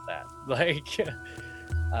care about that. Like,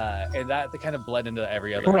 and that kind of bled into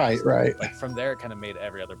every other. Right. Like from there, it kind of made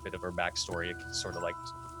every other bit of her backstory sort of like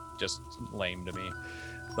just lame to me.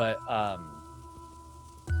 But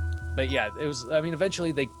yeah, it was. I mean,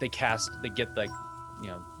 eventually they get like,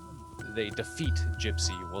 they defeat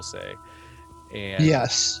Gypsy, we'll say, and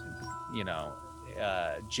Yes.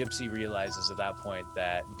 Gypsy realizes at that point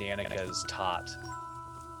that Danica's taught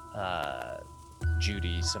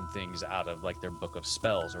Judy some things out of like their book of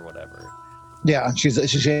spells or whatever. Yeah,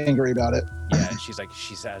 she's angry about it. Yeah, and she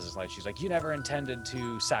says, like, she's like, you never intended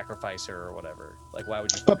to sacrifice her or whatever. Like, why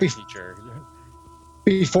would you But teach her?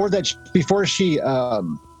 Before she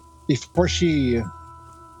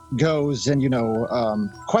goes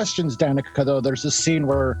and questions Danica, though, there's a scene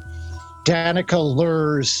where Danica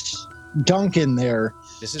lures Duncan there.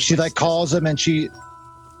 She like calls him, and she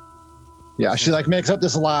like makes up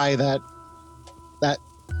this lie that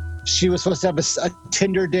she was supposed to have a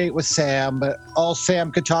Tinder date with Sam, but all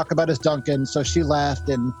Sam could talk about is Duncan. So she left,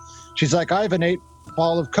 and she's like, I have an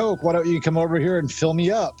 8-ball of Coke. Why don't you come over here and fill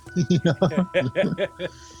me up?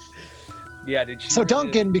 Yeah, did you? So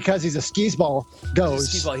Duncan, because he's a skis-ball,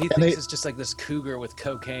 goes. He thinks it's just like this cougar with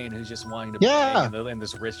cocaine who's just wanting to bang in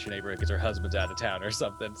this rich neighborhood because her husband's out of town or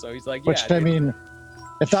something. So he's like, which, I mean,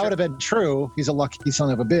 if that would have been true, he's a lucky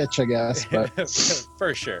son of a bitch, I guess. But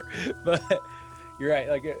for sure. But you're right.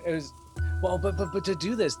 Like it was, well, but to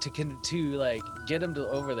do this, to like get him to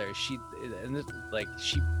over there, it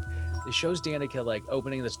shows Danica like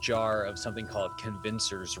opening this jar of something called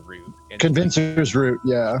Convincer's Root. And Convincer's Root,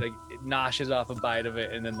 yeah. Like it noshes off a bite of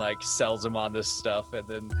it and then like sells him on this stuff, and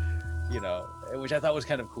then which I thought was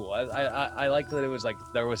kind of cool. I liked that it was like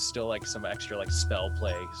there was still like some extra like spell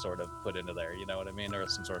play sort of put into there, you know what I mean, or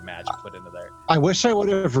some sort of magic put into there. I wish I would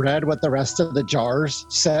have read what the rest of the jars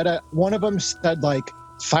said. One of them said like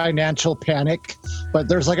financial panic, but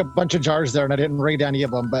there's like a bunch of jars there, and I didn't read any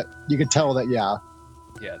of them. But you could tell that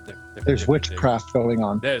there's witchcraft going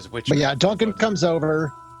on. There's witchcraft. But yeah, Duncan comes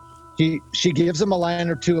over. She gives him a line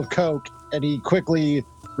or two of Coke, and he quickly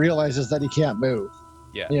realizes that he can't move.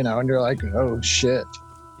 Yeah. And you're like, oh shit.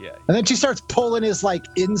 Yeah. And then she starts pulling his like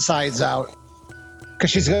insides out,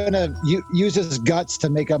 because she's gonna use his guts to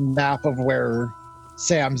make a map of where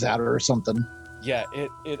Sam's at or something. Yeah,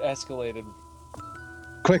 it escalated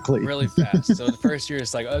Quickly, really fast. So the first year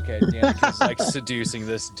it's like, okay, Danica's like seducing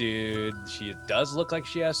this dude. She does look like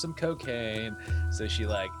she has some cocaine, so she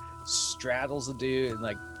like straddles the dude and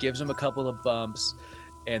like gives him a couple of bumps,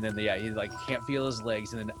 and then he like can't feel his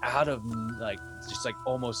legs, and then out of like just like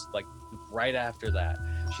almost like right after that,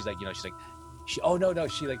 she's like she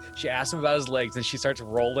asks him about his legs, and she starts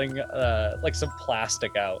rolling like some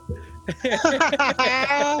plastic out.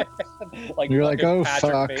 Like You're like, fucking oh,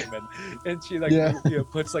 Patrick fuck. Bateman. And she like Yeah.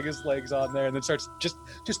 puts like his legs on there, and then starts just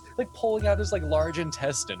like pulling out his like large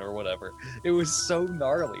intestine or whatever. It was so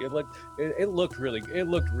gnarly. It looked really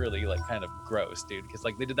like kind of gross, dude, because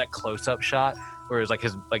like they did that close up shot where it was like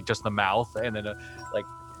his like just the mouth, and then like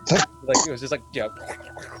it was just like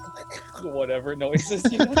whatever noises,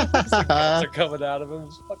 you know, just, like, guts are coming out of him. It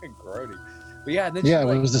was fucking grody. But yeah, and then Yeah, she,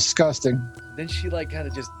 it was disgusting. then she like kind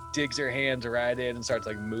of just digs her hands right in and starts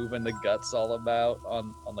like moving the guts all about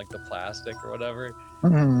on like the plastic or whatever.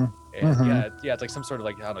 Mhm. And Mhm. yeah, it's like some sort of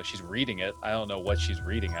like, I don't know, she's reading it. I don't know what she's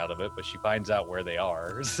reading out of it, but she finds out where they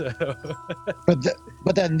are. So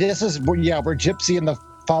But then this is where Gypsy and the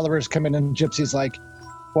followers come in, and Gypsy's like,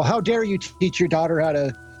 "Well, how dare you teach your daughter how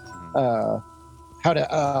to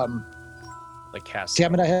like cast.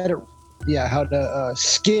 damn it, I had it. Yeah, how to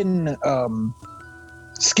skin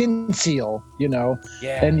seal, you know."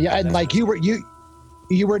 Yeah. And that's like what-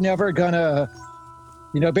 you were never gonna,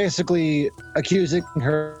 basically accusing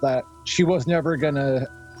her that she was never gonna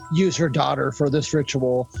use her daughter for this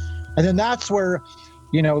ritual. And then that's where,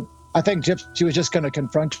 I think Gypsy was just gonna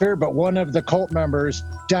confront her, but one of the cult members,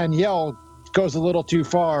 Danielle, goes a little too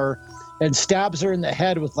far and stabs her in the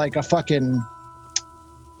head with like a fucking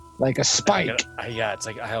spike. Yeah, it's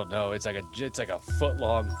like, I don't know. It's like a foot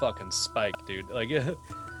long fucking spike, dude. Like,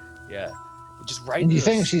 yeah, just right. And you into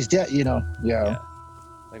the think she's dead, Yeah.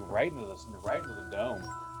 Like right into the dome.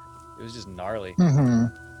 It was just gnarly. Mm-hmm.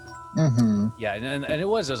 Mm-hmm. Yeah, and it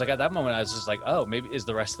was like at that moment I was just like, oh, maybe is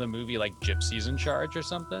the rest of the movie like Gypsy's in charge or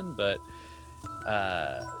something? But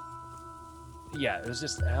yeah, it was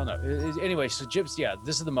just, I don't know. Anyway, so Gypsy, yeah,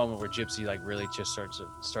 this is the moment where Gypsy like really just starts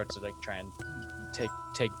to like try and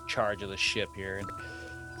take charge of the ship here, and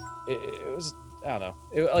it was, I don't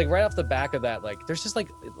know, like right off the back of that, like there's just like,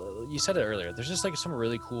 you said it earlier, there's just like some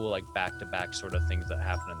really cool like back-to-back sort of things that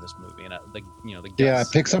happen in this movie, and like, the guts, Yeah, it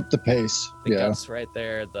picks up the pace. the Yeah. guts right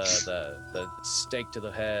there, the stake to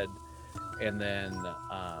the head, and then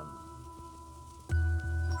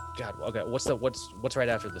God, okay, what's right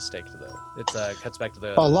after the stake to the? It's cuts back to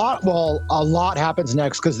the. A lot happens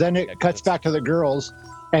next, because then it Yeah, 'cause cuts it's- back to the girls,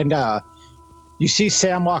 and you see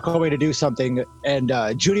Sam walk away to do something, and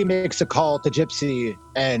Judy makes a call to Gypsy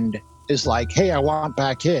and is like, "Hey, I want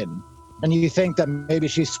back in." And you think that maybe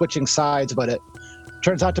she's switching sides, but it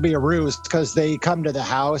turns out to be a ruse, because they come to the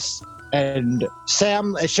house, and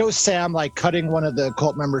it shows Sam like cutting one of the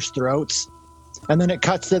cult members' throats, and then it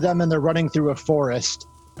cuts to them and they're running through a forest.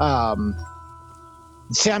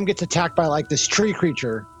 Sam gets attacked by like this tree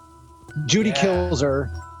creature. Judy Yeah. kills her,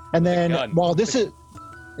 and With a then gun. while this is,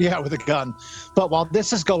 yeah, with a gun. But while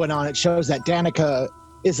this is going on, it shows that Danica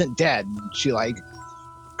isn't dead. She like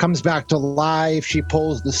comes back to life. She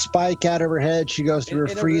pulls the spike out of her head. She goes through her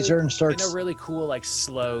In a freezer really- and starts. in a really cool like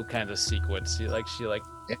slow kind of sequence. She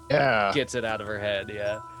Yeah, gets it out of her head,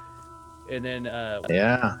 yeah, and then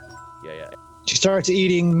yeah. yeah. She starts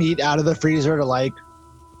eating meat out of the freezer to like,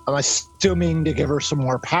 I'm assuming to give her some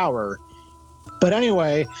more power. But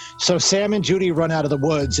anyway, so Sam and Judy run out of the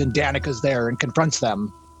woods, and Danica's there and confronts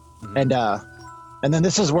them. Mhm. And then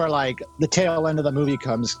this is where like the tail end of the movie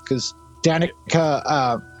comes, because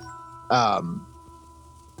Danica,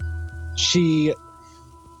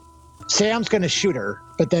 Sam's gonna shoot her,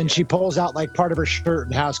 but then she pulls out like part of her shirt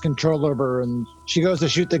and has control over her, and she goes to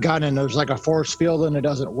shoot the gun, and there's like a force field and it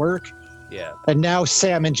doesn't work. Yeah, And now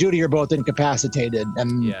Sam and Judy are both incapacitated,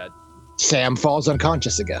 and yeah. Sam falls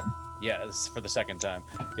unconscious again. Yeah, this is for the second time.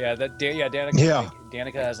 Yeah, Danica. Yeah.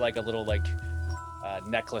 Danica has like a little like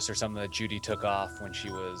necklace or something that Judy took off when she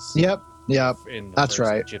was Yep. in the That's first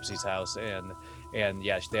right. Gypsy's house, and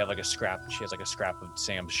yeah, they have like a scrap. She has like a scrap of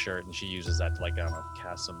Sam's shirt, and she uses that to like, I don't know,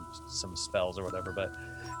 cast some spells or whatever. But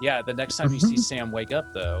yeah, the next time you see Sam wake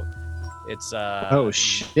up though, it's Oh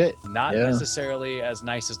shit. not yeah. necessarily as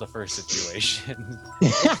nice as the first situation.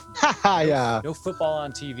 Yeah. No football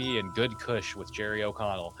on TV and good cush with Jerry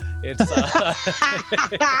O'Connell. It's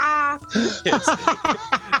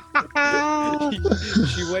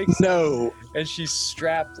she wakes No. and she's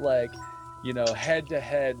strapped like, head to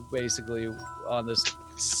head basically on this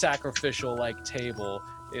sacrificial like table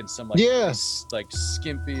in some like Yeah. like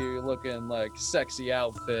skimpy looking like sexy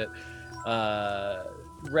outfit,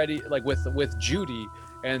 ready like with Judy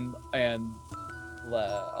and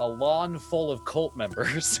a lawn full of cult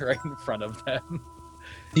members right in front of them.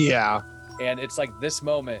 Yeah. And it's like this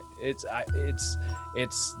moment, it's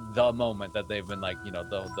the moment that they've been like, you know,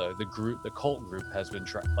 the group, the cult group has been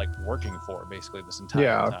working for basically this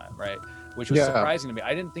entire time, right? Which was surprising to me.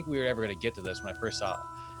 I didn't think we were ever going to get to this when I first saw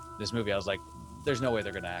this movie. I was like, there's no way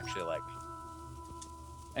they're going to actually like.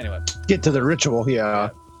 Anyway, get to the ritual,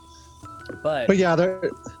 But yeah,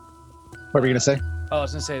 what were you gonna say? Oh, I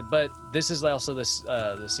was gonna say, but this is also this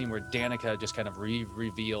the scene where Danica just kind of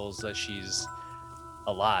reveals that she's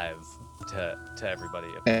alive to everybody,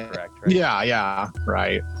 if I'm correct, right? Yeah,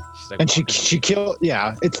 right. She's like, and she killed.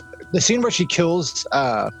 Yeah, it's the scene where she kills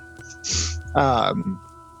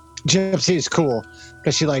Gypsy is cool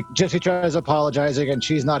because Gypsy tries apologizing and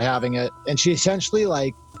she's not having it, and she essentially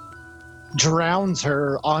like drowns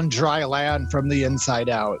her on dry land from the inside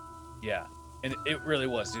out. Yeah, and it really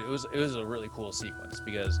was, dude. It was a really cool sequence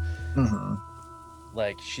because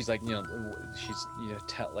like she's like, you know, she's, you know,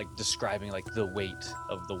 like describing like the weight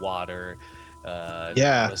of the water, all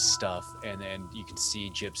this stuff, and then you can see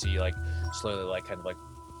Gypsy like slowly like kind of like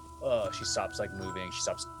she stops like moving, she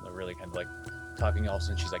stops really kind of like talking. All of a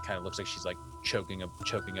sudden she's like kind of looks like she's like choking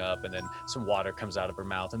up, and then some water comes out of her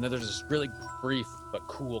mouth, and then there's this really brief but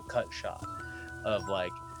cool cut shot of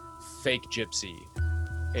like fake Gypsy.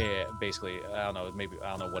 Basically, I don't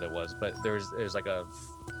know what it was, but there's like a,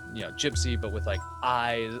 you know, Gypsy, but with like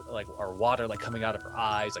eyes, like, or water like coming out of her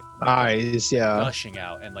eyes, like gushing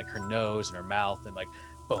out, and like her nose and her mouth, and like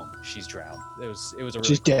boom, she's drowned. It was a really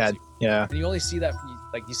she's cool dead. sequence. Yeah, and you only see that,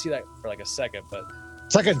 like you see that for like a second, but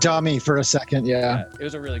it's like a dummy for a second. Yeah, it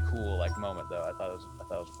was a really cool like moment though. I thought it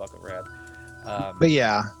was fucking rad. But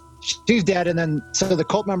yeah, she's dead, and then so the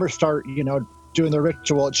cult members start, you know, doing the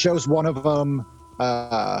ritual. It shows one of them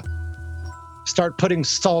start putting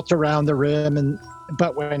salt around the rim,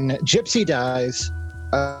 but when Gypsy dies,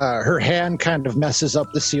 her hand kind of messes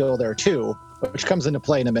up the seal there too, which comes into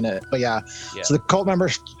play in a minute. But yeah. So the cult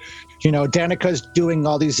members, you know, Danica's doing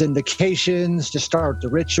all these invocations to start the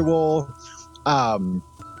ritual, and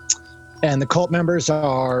the cult members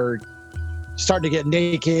are starting to get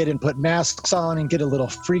naked and put masks on and get a little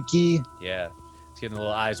freaky. Yeah, it's getting a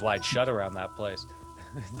little eyes wide shut around that place.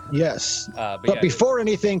 Yes, but before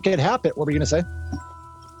anything could happen, what were you gonna say?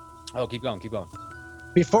 Oh, keep going.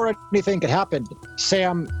 Before anything could happen,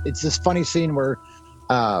 Sam, it's this funny scene where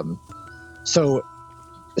so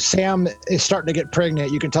Sam is starting to get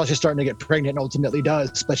pregnant. You can tell she's starting to get pregnant and ultimately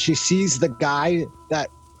does, but she sees the guy that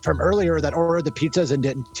from earlier that ordered the pizzas and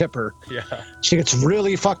didn't tip her. Yeah, she gets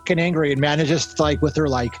really fucking angry and manages to, like, with her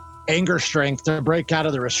like anger strength, to break out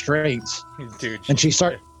of the restraints. Dude, and she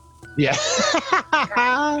started. Yeah.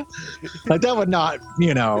 Like that would not,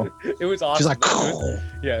 you know. It was awesome. She's like,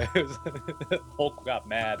 it was Hulk got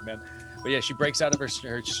mad, man. But yeah, she breaks out of her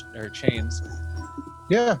chains.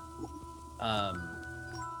 Yeah. And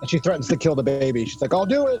she threatens to kill the baby. She's like, I'll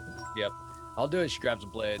do it. Yep. I'll do it. She grabs a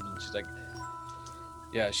blade and she's like,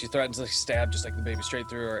 yeah, she threatens to stab just like the baby straight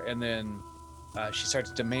through her. And then she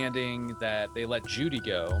starts demanding that they let Judy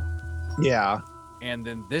go. Yeah. And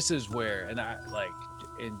then this is where, and I like,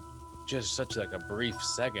 in just such like a brief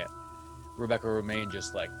second, Rebecca Romaine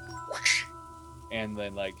just like whoosh, and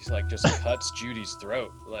then like just cuts Judy's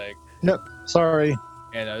throat, like, nope, sorry.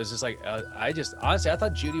 And I was just like, I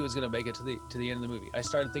thought Judy was gonna make it to the end of the movie. I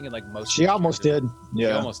started thinking like she almost did. Yeah,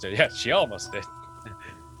 she almost did. Yeah, she almost did.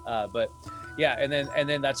 But yeah, and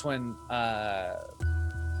then that's when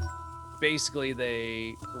basically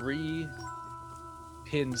they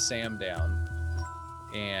pin Sam down,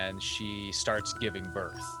 and she starts giving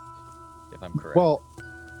birth, if I'm correct.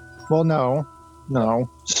 Well, no.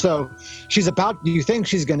 So she's about. You think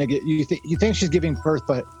she's gonna get? You think she's giving birth?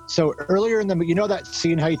 But so earlier in the, you know that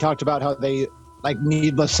scene how you talked about how they like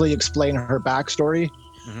needlessly explain her backstory.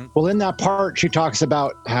 Mm-hmm. Well, in that part, she talks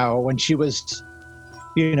about how when she was,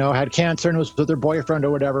 you know, had cancer and was with her boyfriend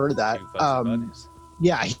or whatever, that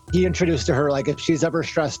yeah, he introduced to her like if she's ever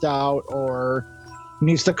stressed out or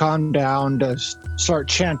needs to calm down to start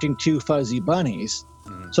chanting Two Fuzzy Bunnies.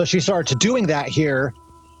 Mm-hmm. So she starts doing that here,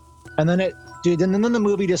 and then and then the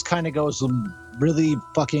movie just kind of goes really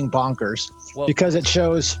fucking bonkers because it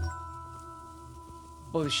shows.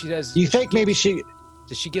 Well, she does. You think maybe she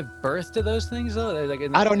does she give birth to those things though? Like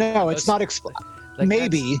I don't know. It's not explained. Like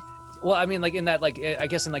maybe. Well, I mean, like in that, like I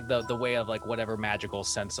guess in like the way of like whatever magical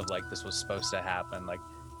sense of like this was supposed to happen, like.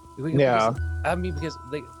 Yeah. I mean, because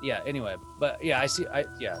they, yeah. Anyway, but yeah, I see.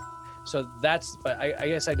 Yeah. So that's. But I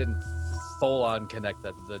guess I didn't full on connect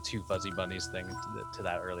the Two Fuzzy Bunnies thing to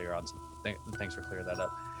that earlier on. So thanks for clearing that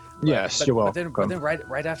up. Yes, you're welcome. But then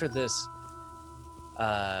right after this,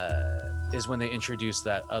 is when they introduce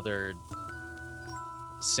that other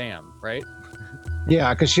Sam, right?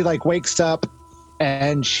 Yeah, because she like wakes up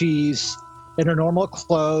and she's in her normal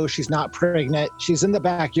clothes. She's not pregnant. She's in the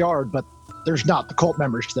backyard, but there's not the cult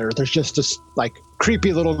members there. There's just this like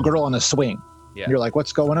creepy little girl on a swing. Yeah. You're like,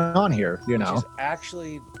 what's going on here? You Which know, is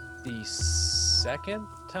actually the second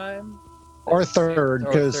time or third,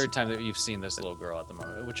 or because third time that you've seen this little girl at the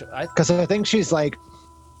moment, which I I think she's like,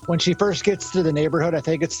 when she first gets to the neighborhood, I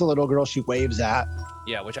think it's the little girl she waves at.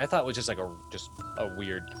 yeah, which I thought was just like a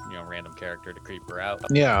weird, random character to creep her out.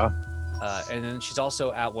 Yeah. And then she's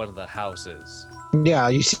also at one of the houses. Yeah,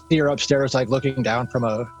 you see her upstairs, like looking down from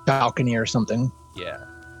a balcony or something. Yeah.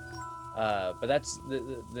 But that's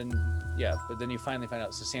then you finally find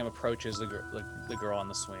out. So Sam approaches the girl on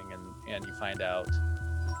the swing, and you find out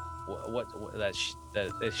what that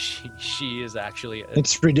she is actually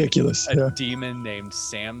It's ridiculous. a Yeah. demon named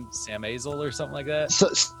Sam Azel or something like that. So,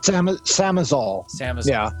 Samazal. Sam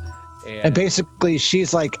Yeah. And basically,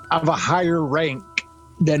 she's like of a higher rank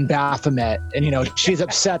than Baphomet, and she's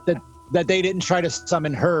upset that they didn't try to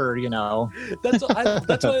summon her. That's what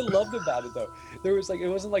I loved about it, though. There was it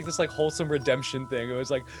wasn't like this wholesome redemption thing. It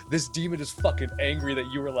was like, this demon is fucking angry that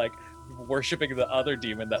you were like worshiping the other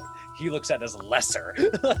demon that he looks at as lesser.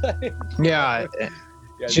 Yeah.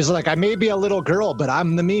 Yeah, She's like, I may be a little girl, but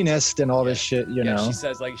I'm the meanest and all this shit. Yeah, she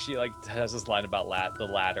says she has this line about the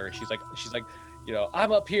ladder. She's like,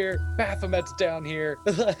 I'm up here, Baphomet's down here.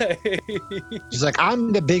 She's like,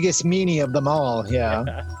 I'm the biggest meanie of them all.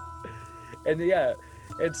 Yeah. And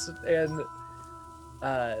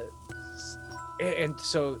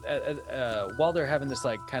so while they're having this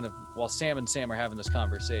while Sam and Sam are having this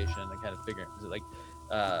conversation and kind of figuring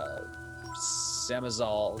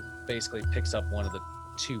Samazal basically picks up one of the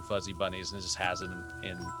two fuzzy bunnies and just has it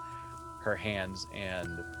in her hands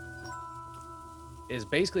and is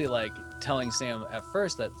basically telling Sam at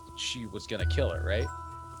first that she was gonna kill her, right?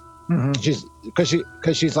 Mm-hmm. She's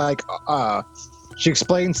like, she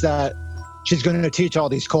explains that she's going to teach all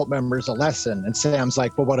these cult members a lesson, and Sam's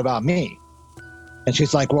like, well, what about me? And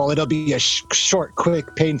she's like, well, it'll be a short,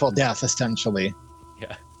 quick, painful death, essentially.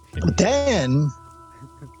 Yeah. But then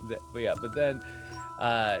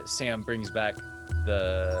Sam brings back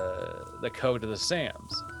the code of the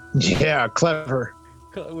Sams. Yeah, clever.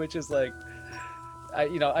 Which is I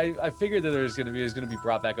figured that it was going to be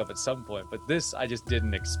brought back up at some point, but this I just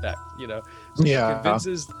didn't expect. So she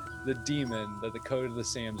convinces the demon that the code of the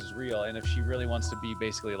Sams is real, and if she really wants to be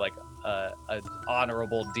basically an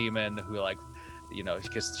honorable demon who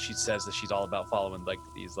because she says that she's all about following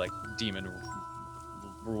these demon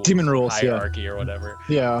rules hierarchy or whatever.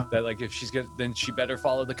 Yeah. That if she's good, then she better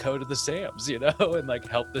follow the code of the Sams, and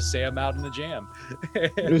help the Sam out in the jam.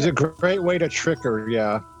 It was a great way to trick her.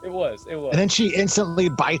 Yeah. It was. And then she instantly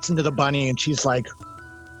bites into the bunny, and she's like,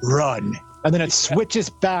 "Run!" And then it switches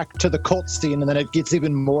back to the cult scene, and then it gets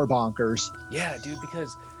even more bonkers. Yeah, dude.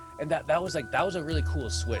 That was a really cool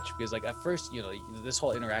switch because at first this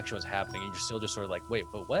whole interaction was happening and you're still just sort of wait,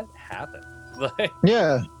 but what happened?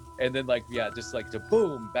 Yeah. And then just to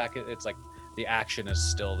boom back, it's the action is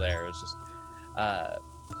still there. It's just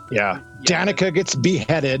Danica gets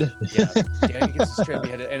beheaded. Yeah, Danica gets straight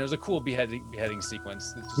beheaded, and it was a cool beheading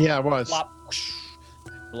sequence. It was. Flop, whoosh,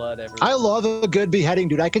 blood everywhere. I love a good beheading,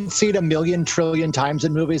 dude. I can see it a million trillion times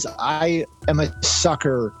in movies. I am a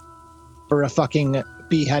sucker for a fucking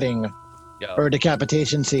beheading or a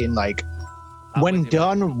decapitation scene. When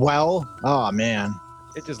done well, oh man,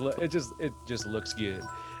 it just looks good.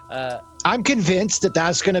 I'm convinced that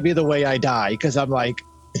that's going to be the way I die because I'm like,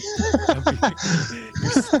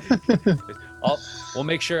 we'll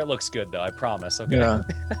make sure it looks good though. I promise. Okay. Yeah.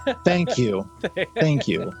 Thank you.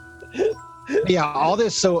 Yeah. All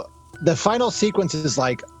this. So the final sequence is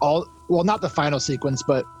not the final sequence,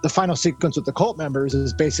 but the final sequence with the cult members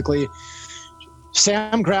is basically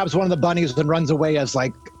Sam grabs one of the bunnies and runs away as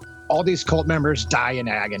all these cult members die in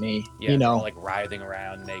agony. Yeah, they're writhing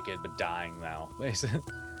around naked but dying now.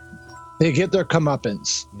 They get their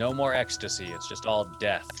comeuppance. No more ecstasy. It's just all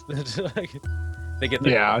death. They get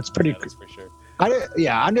their it's pretty. That's for sure.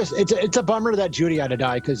 It's a bummer that Judy had to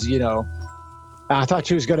die because I thought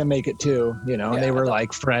she was gonna make it too. And they were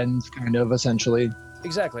friends, kind of essentially.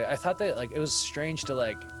 Exactly. I thought that it was strange to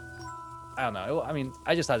I don't know. I mean,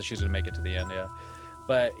 I just thought that she was gonna make it to the end. Yeah.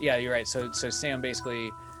 But yeah, you're right. So Sam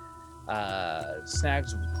basically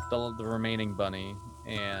snags the remaining bunny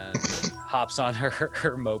and hops on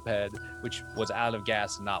her moped, which was out of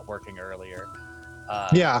gas and not working earlier.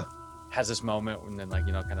 Has this moment and then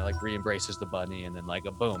kind of re-embraces the bunny, and then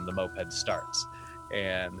a boom, the moped starts,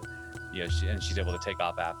 and she's able to take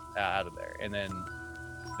off out of there. And then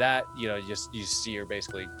that you see her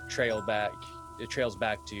basically trails back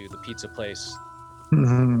to the pizza place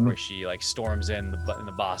Mhm. where she like storms in, and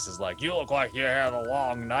the boss is like, "You look like you had a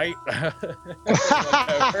long night," whatever,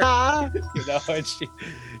 you know, and she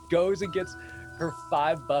goes and gets her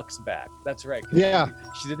 $5 back. That's right. 'Cause Yeah.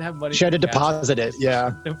 she didn't have money. She had to for gas. deposit it.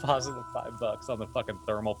 Yeah. Deposit the $5 on the fucking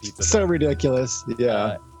thermal pizza. So thing. ridiculous.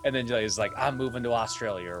 Yeah. And then he's like, "I'm moving to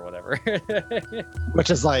Australia or whatever." Which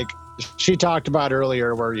is like she talked about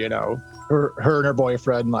earlier, where you know her and her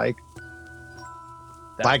boyfriend liked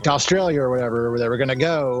Australia or whatever, where they were gonna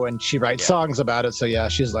go, and she writes songs about it. So yeah,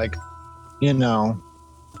 she's like, you know,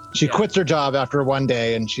 she quits her job after one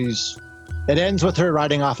day, and it ends with her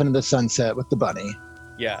riding off into the sunset with the bunny.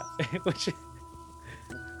 Yeah,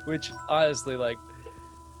 which honestly, like,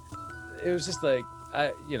 it was just like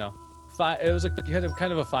fine. It was like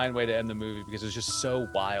kind of a fine way to end the movie because it was just so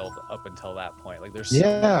wild up until that point. Like, there's so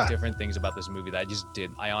many different things about this movie that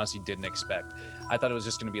I honestly didn't expect. I thought it was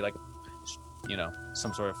just going to be like, you know,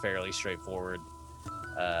 some sort of fairly straightforward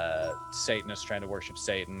Satanist trying to worship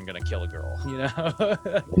Satan, gonna kill a girl, you know.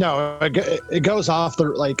 No, it goes off the,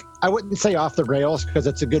 like, I wouldn't say off the rails because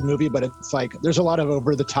it's a good movie, but it's like there's a lot of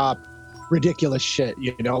over the top ridiculous shit,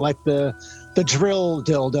 you know, like the drill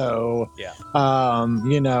dildo,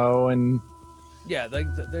 you know, and like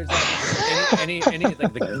there's like, any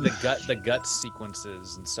like the gut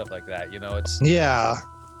sequences and stuff like that, you know. It's you know,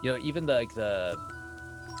 even the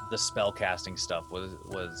spell casting stuff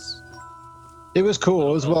was it was cool.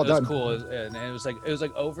 It was well done. Cool, and it was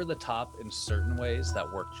like over the top in certain ways that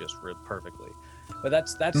worked just perfectly. But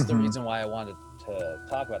that's the reason why I wanted to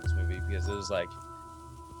talk about this movie, because it was like,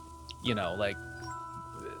 you know, like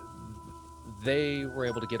they were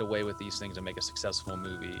able to get away with these things and make a successful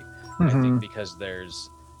movie. I think because there's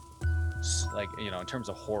like, you know, in terms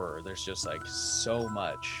of horror, there's just like so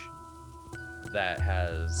much that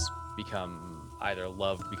has become either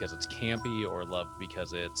loved because it's campy or loved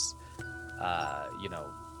because it's you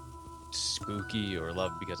know, spooky, or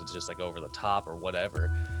loved because it's just like over the top or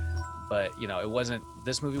whatever. But you know,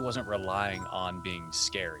 this movie wasn't relying on being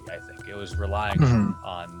scary. I think it was relying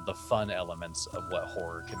on the fun elements of what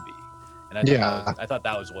horror can be. And I thought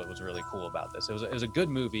that was what was really cool about this. It was a good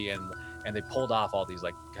movie, and they pulled off all these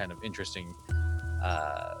like kind of interesting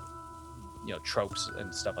you know, tropes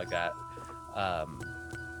and stuff like that.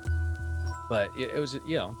 But it was,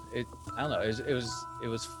 you know, I don't know, it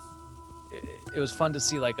was fun to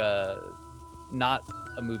see like not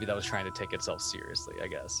a movie that was trying to take itself seriously, I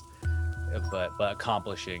guess, but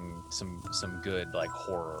accomplishing some good like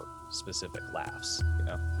horror specific laughs, you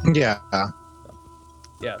know.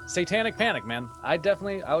 Yeah, Satanic Panic, man. I would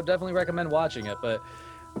definitely recommend watching it, but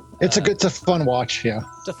it's a fun watch. Yeah,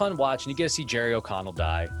 it's a fun watch, and you get to see Jerry O'Connell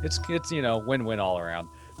die. It's you know, win-win all around.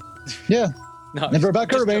 Yeah. No, and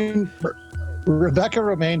Rebecca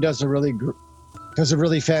Romaine does a really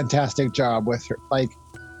fantastic job with her, like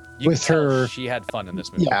with her. She had fun in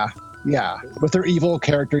this movie. Yeah, with her evil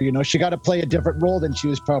character, you know, she got to play a different role than she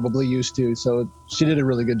was probably used to, so she did a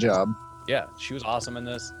really good job. Yeah, she was awesome in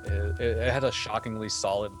this. It had a shockingly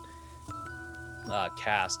solid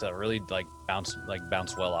cast, really like bounce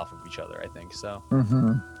well off of each other, I think. So, you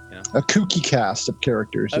know, a kooky cast of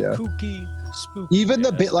characters. Kooky, spooky. Even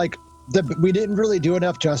the bit like we didn't really do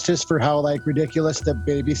enough justice for how like ridiculous the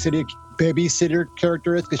babysitter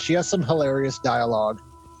character is, because she has some hilarious dialogue.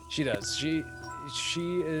 She does. She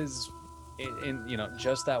is in you know,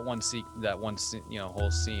 just that one you know,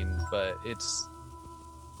 whole scene, but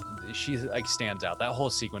she like stands out. That whole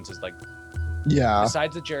sequence is like,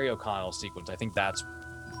 besides the Jerry O'Connell sequence, I think that's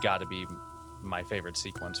got to be my favorite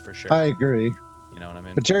sequence for sure. I agree. You know what I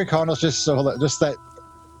mean? But Jerry O'Connell's just that.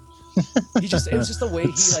 It was just the way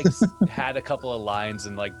he like had a couple of lines,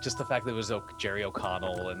 and like just the fact that it was Jerry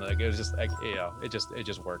O'Connell, and like it was just like, you know, it just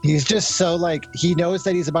worked. He's just so like, he knows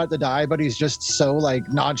that he's about to die, but he's just so like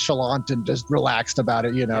nonchalant and just relaxed about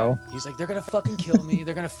it, you know. Yeah. He's like, they're gonna fucking kill me,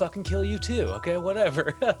 they're gonna fucking kill you too, okay,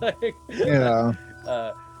 whatever. Like, yeah.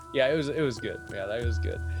 It was good. Yeah, that was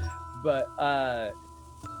good. But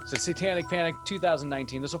so Satanic Panic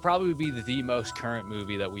 2019. This will probably be the most current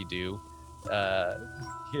movie that we do.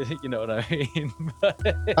 You know what I mean?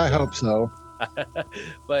 I hope so.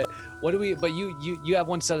 But you have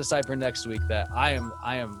one set aside for next week that I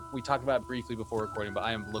am we talked about briefly before recording, but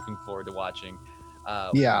I am looking forward to watching.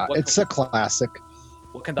 It's a classic.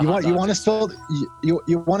 What can the you want to spill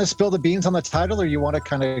you want to spill the beans on the title, or you want to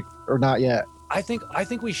kind of, or not yet? I think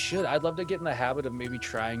we should. I'd love to get in the habit of maybe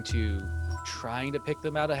trying to pick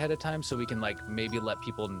them out ahead of time, so we can like maybe let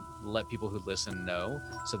people who listen know,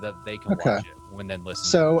 so that they can watch it when then listen.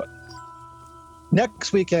 So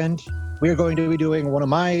next weekend we are going to be doing one of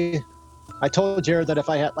my. I told Jared that if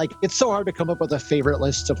I had, like, it's so hard to come up with a favorite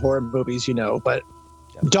list of horror movies, you know, but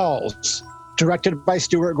Dolls, directed by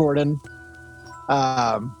Stuart Gordon.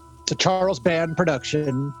 It's a Charles Band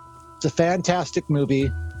production. It's a fantastic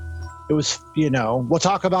movie. It was, we'll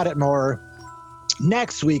talk about it more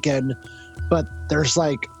next weekend, but there's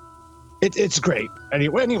like, it's great.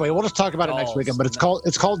 Anyway, we'll just talk about it next weekend, but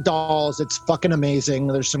it's called Dolls. It's fucking amazing.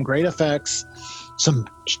 There's some great effects, some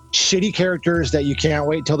shitty characters that you can't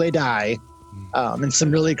wait till they die, and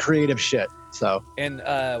some really creative shit. So, and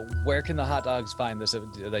where can the hot dogs find this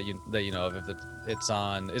that you know of? If it's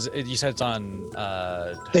on, you said it's on?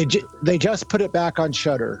 They just put it back on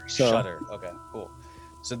Shudder. So Shudder. Okay, cool.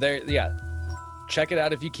 So check it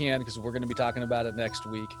out if you can, because we're going to be talking about it next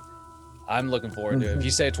week. I'm looking forward to it. If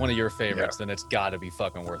you say it's one of your favorites, then it's got to be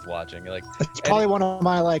fucking worth watching. Like, it's probably one of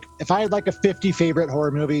my if I had a 50 favorite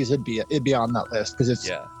horror movies, it'd be on that list because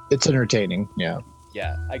it's entertaining. Yeah.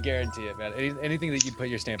 Yeah, I guarantee it, man. Anything that you put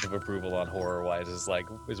your stamp of approval on horror-wise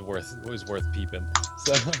is worth peeping.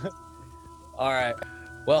 So, all right.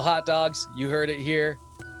 Well, hot dogs, you heard it here.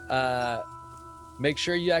 Make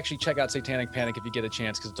sure you actually check out Satanic Panic if you get a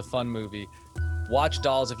chance, because it's a fun movie. Watch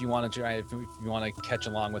Dolls if you want to try. If you want to catch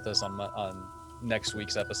along with us on next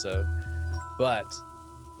week's episode. But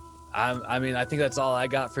I think that's all I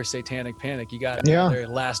got for Satanic Panic. You got any other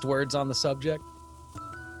last words on the subject?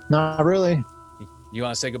 Not really. You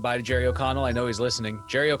want to say goodbye to Jerry O'Connell? I know he's listening.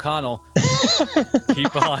 Jerry O'Connell,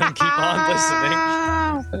 keep on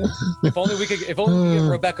listening. If only we could get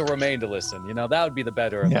Rebecca Romaine to listen. That would be the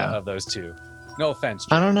better of those two. No offense,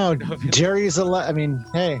 Jerry. I don't know. Jerry's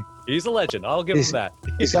hey. He's a legend. I'll give him that.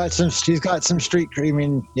 He's got some street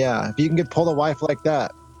cream. If you can pull a wife like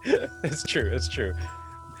that. It's true.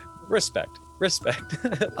 Respect. Respect.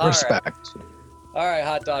 All right,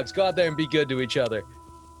 hot dogs. Go out there and be good to each other.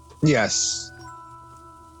 Yes.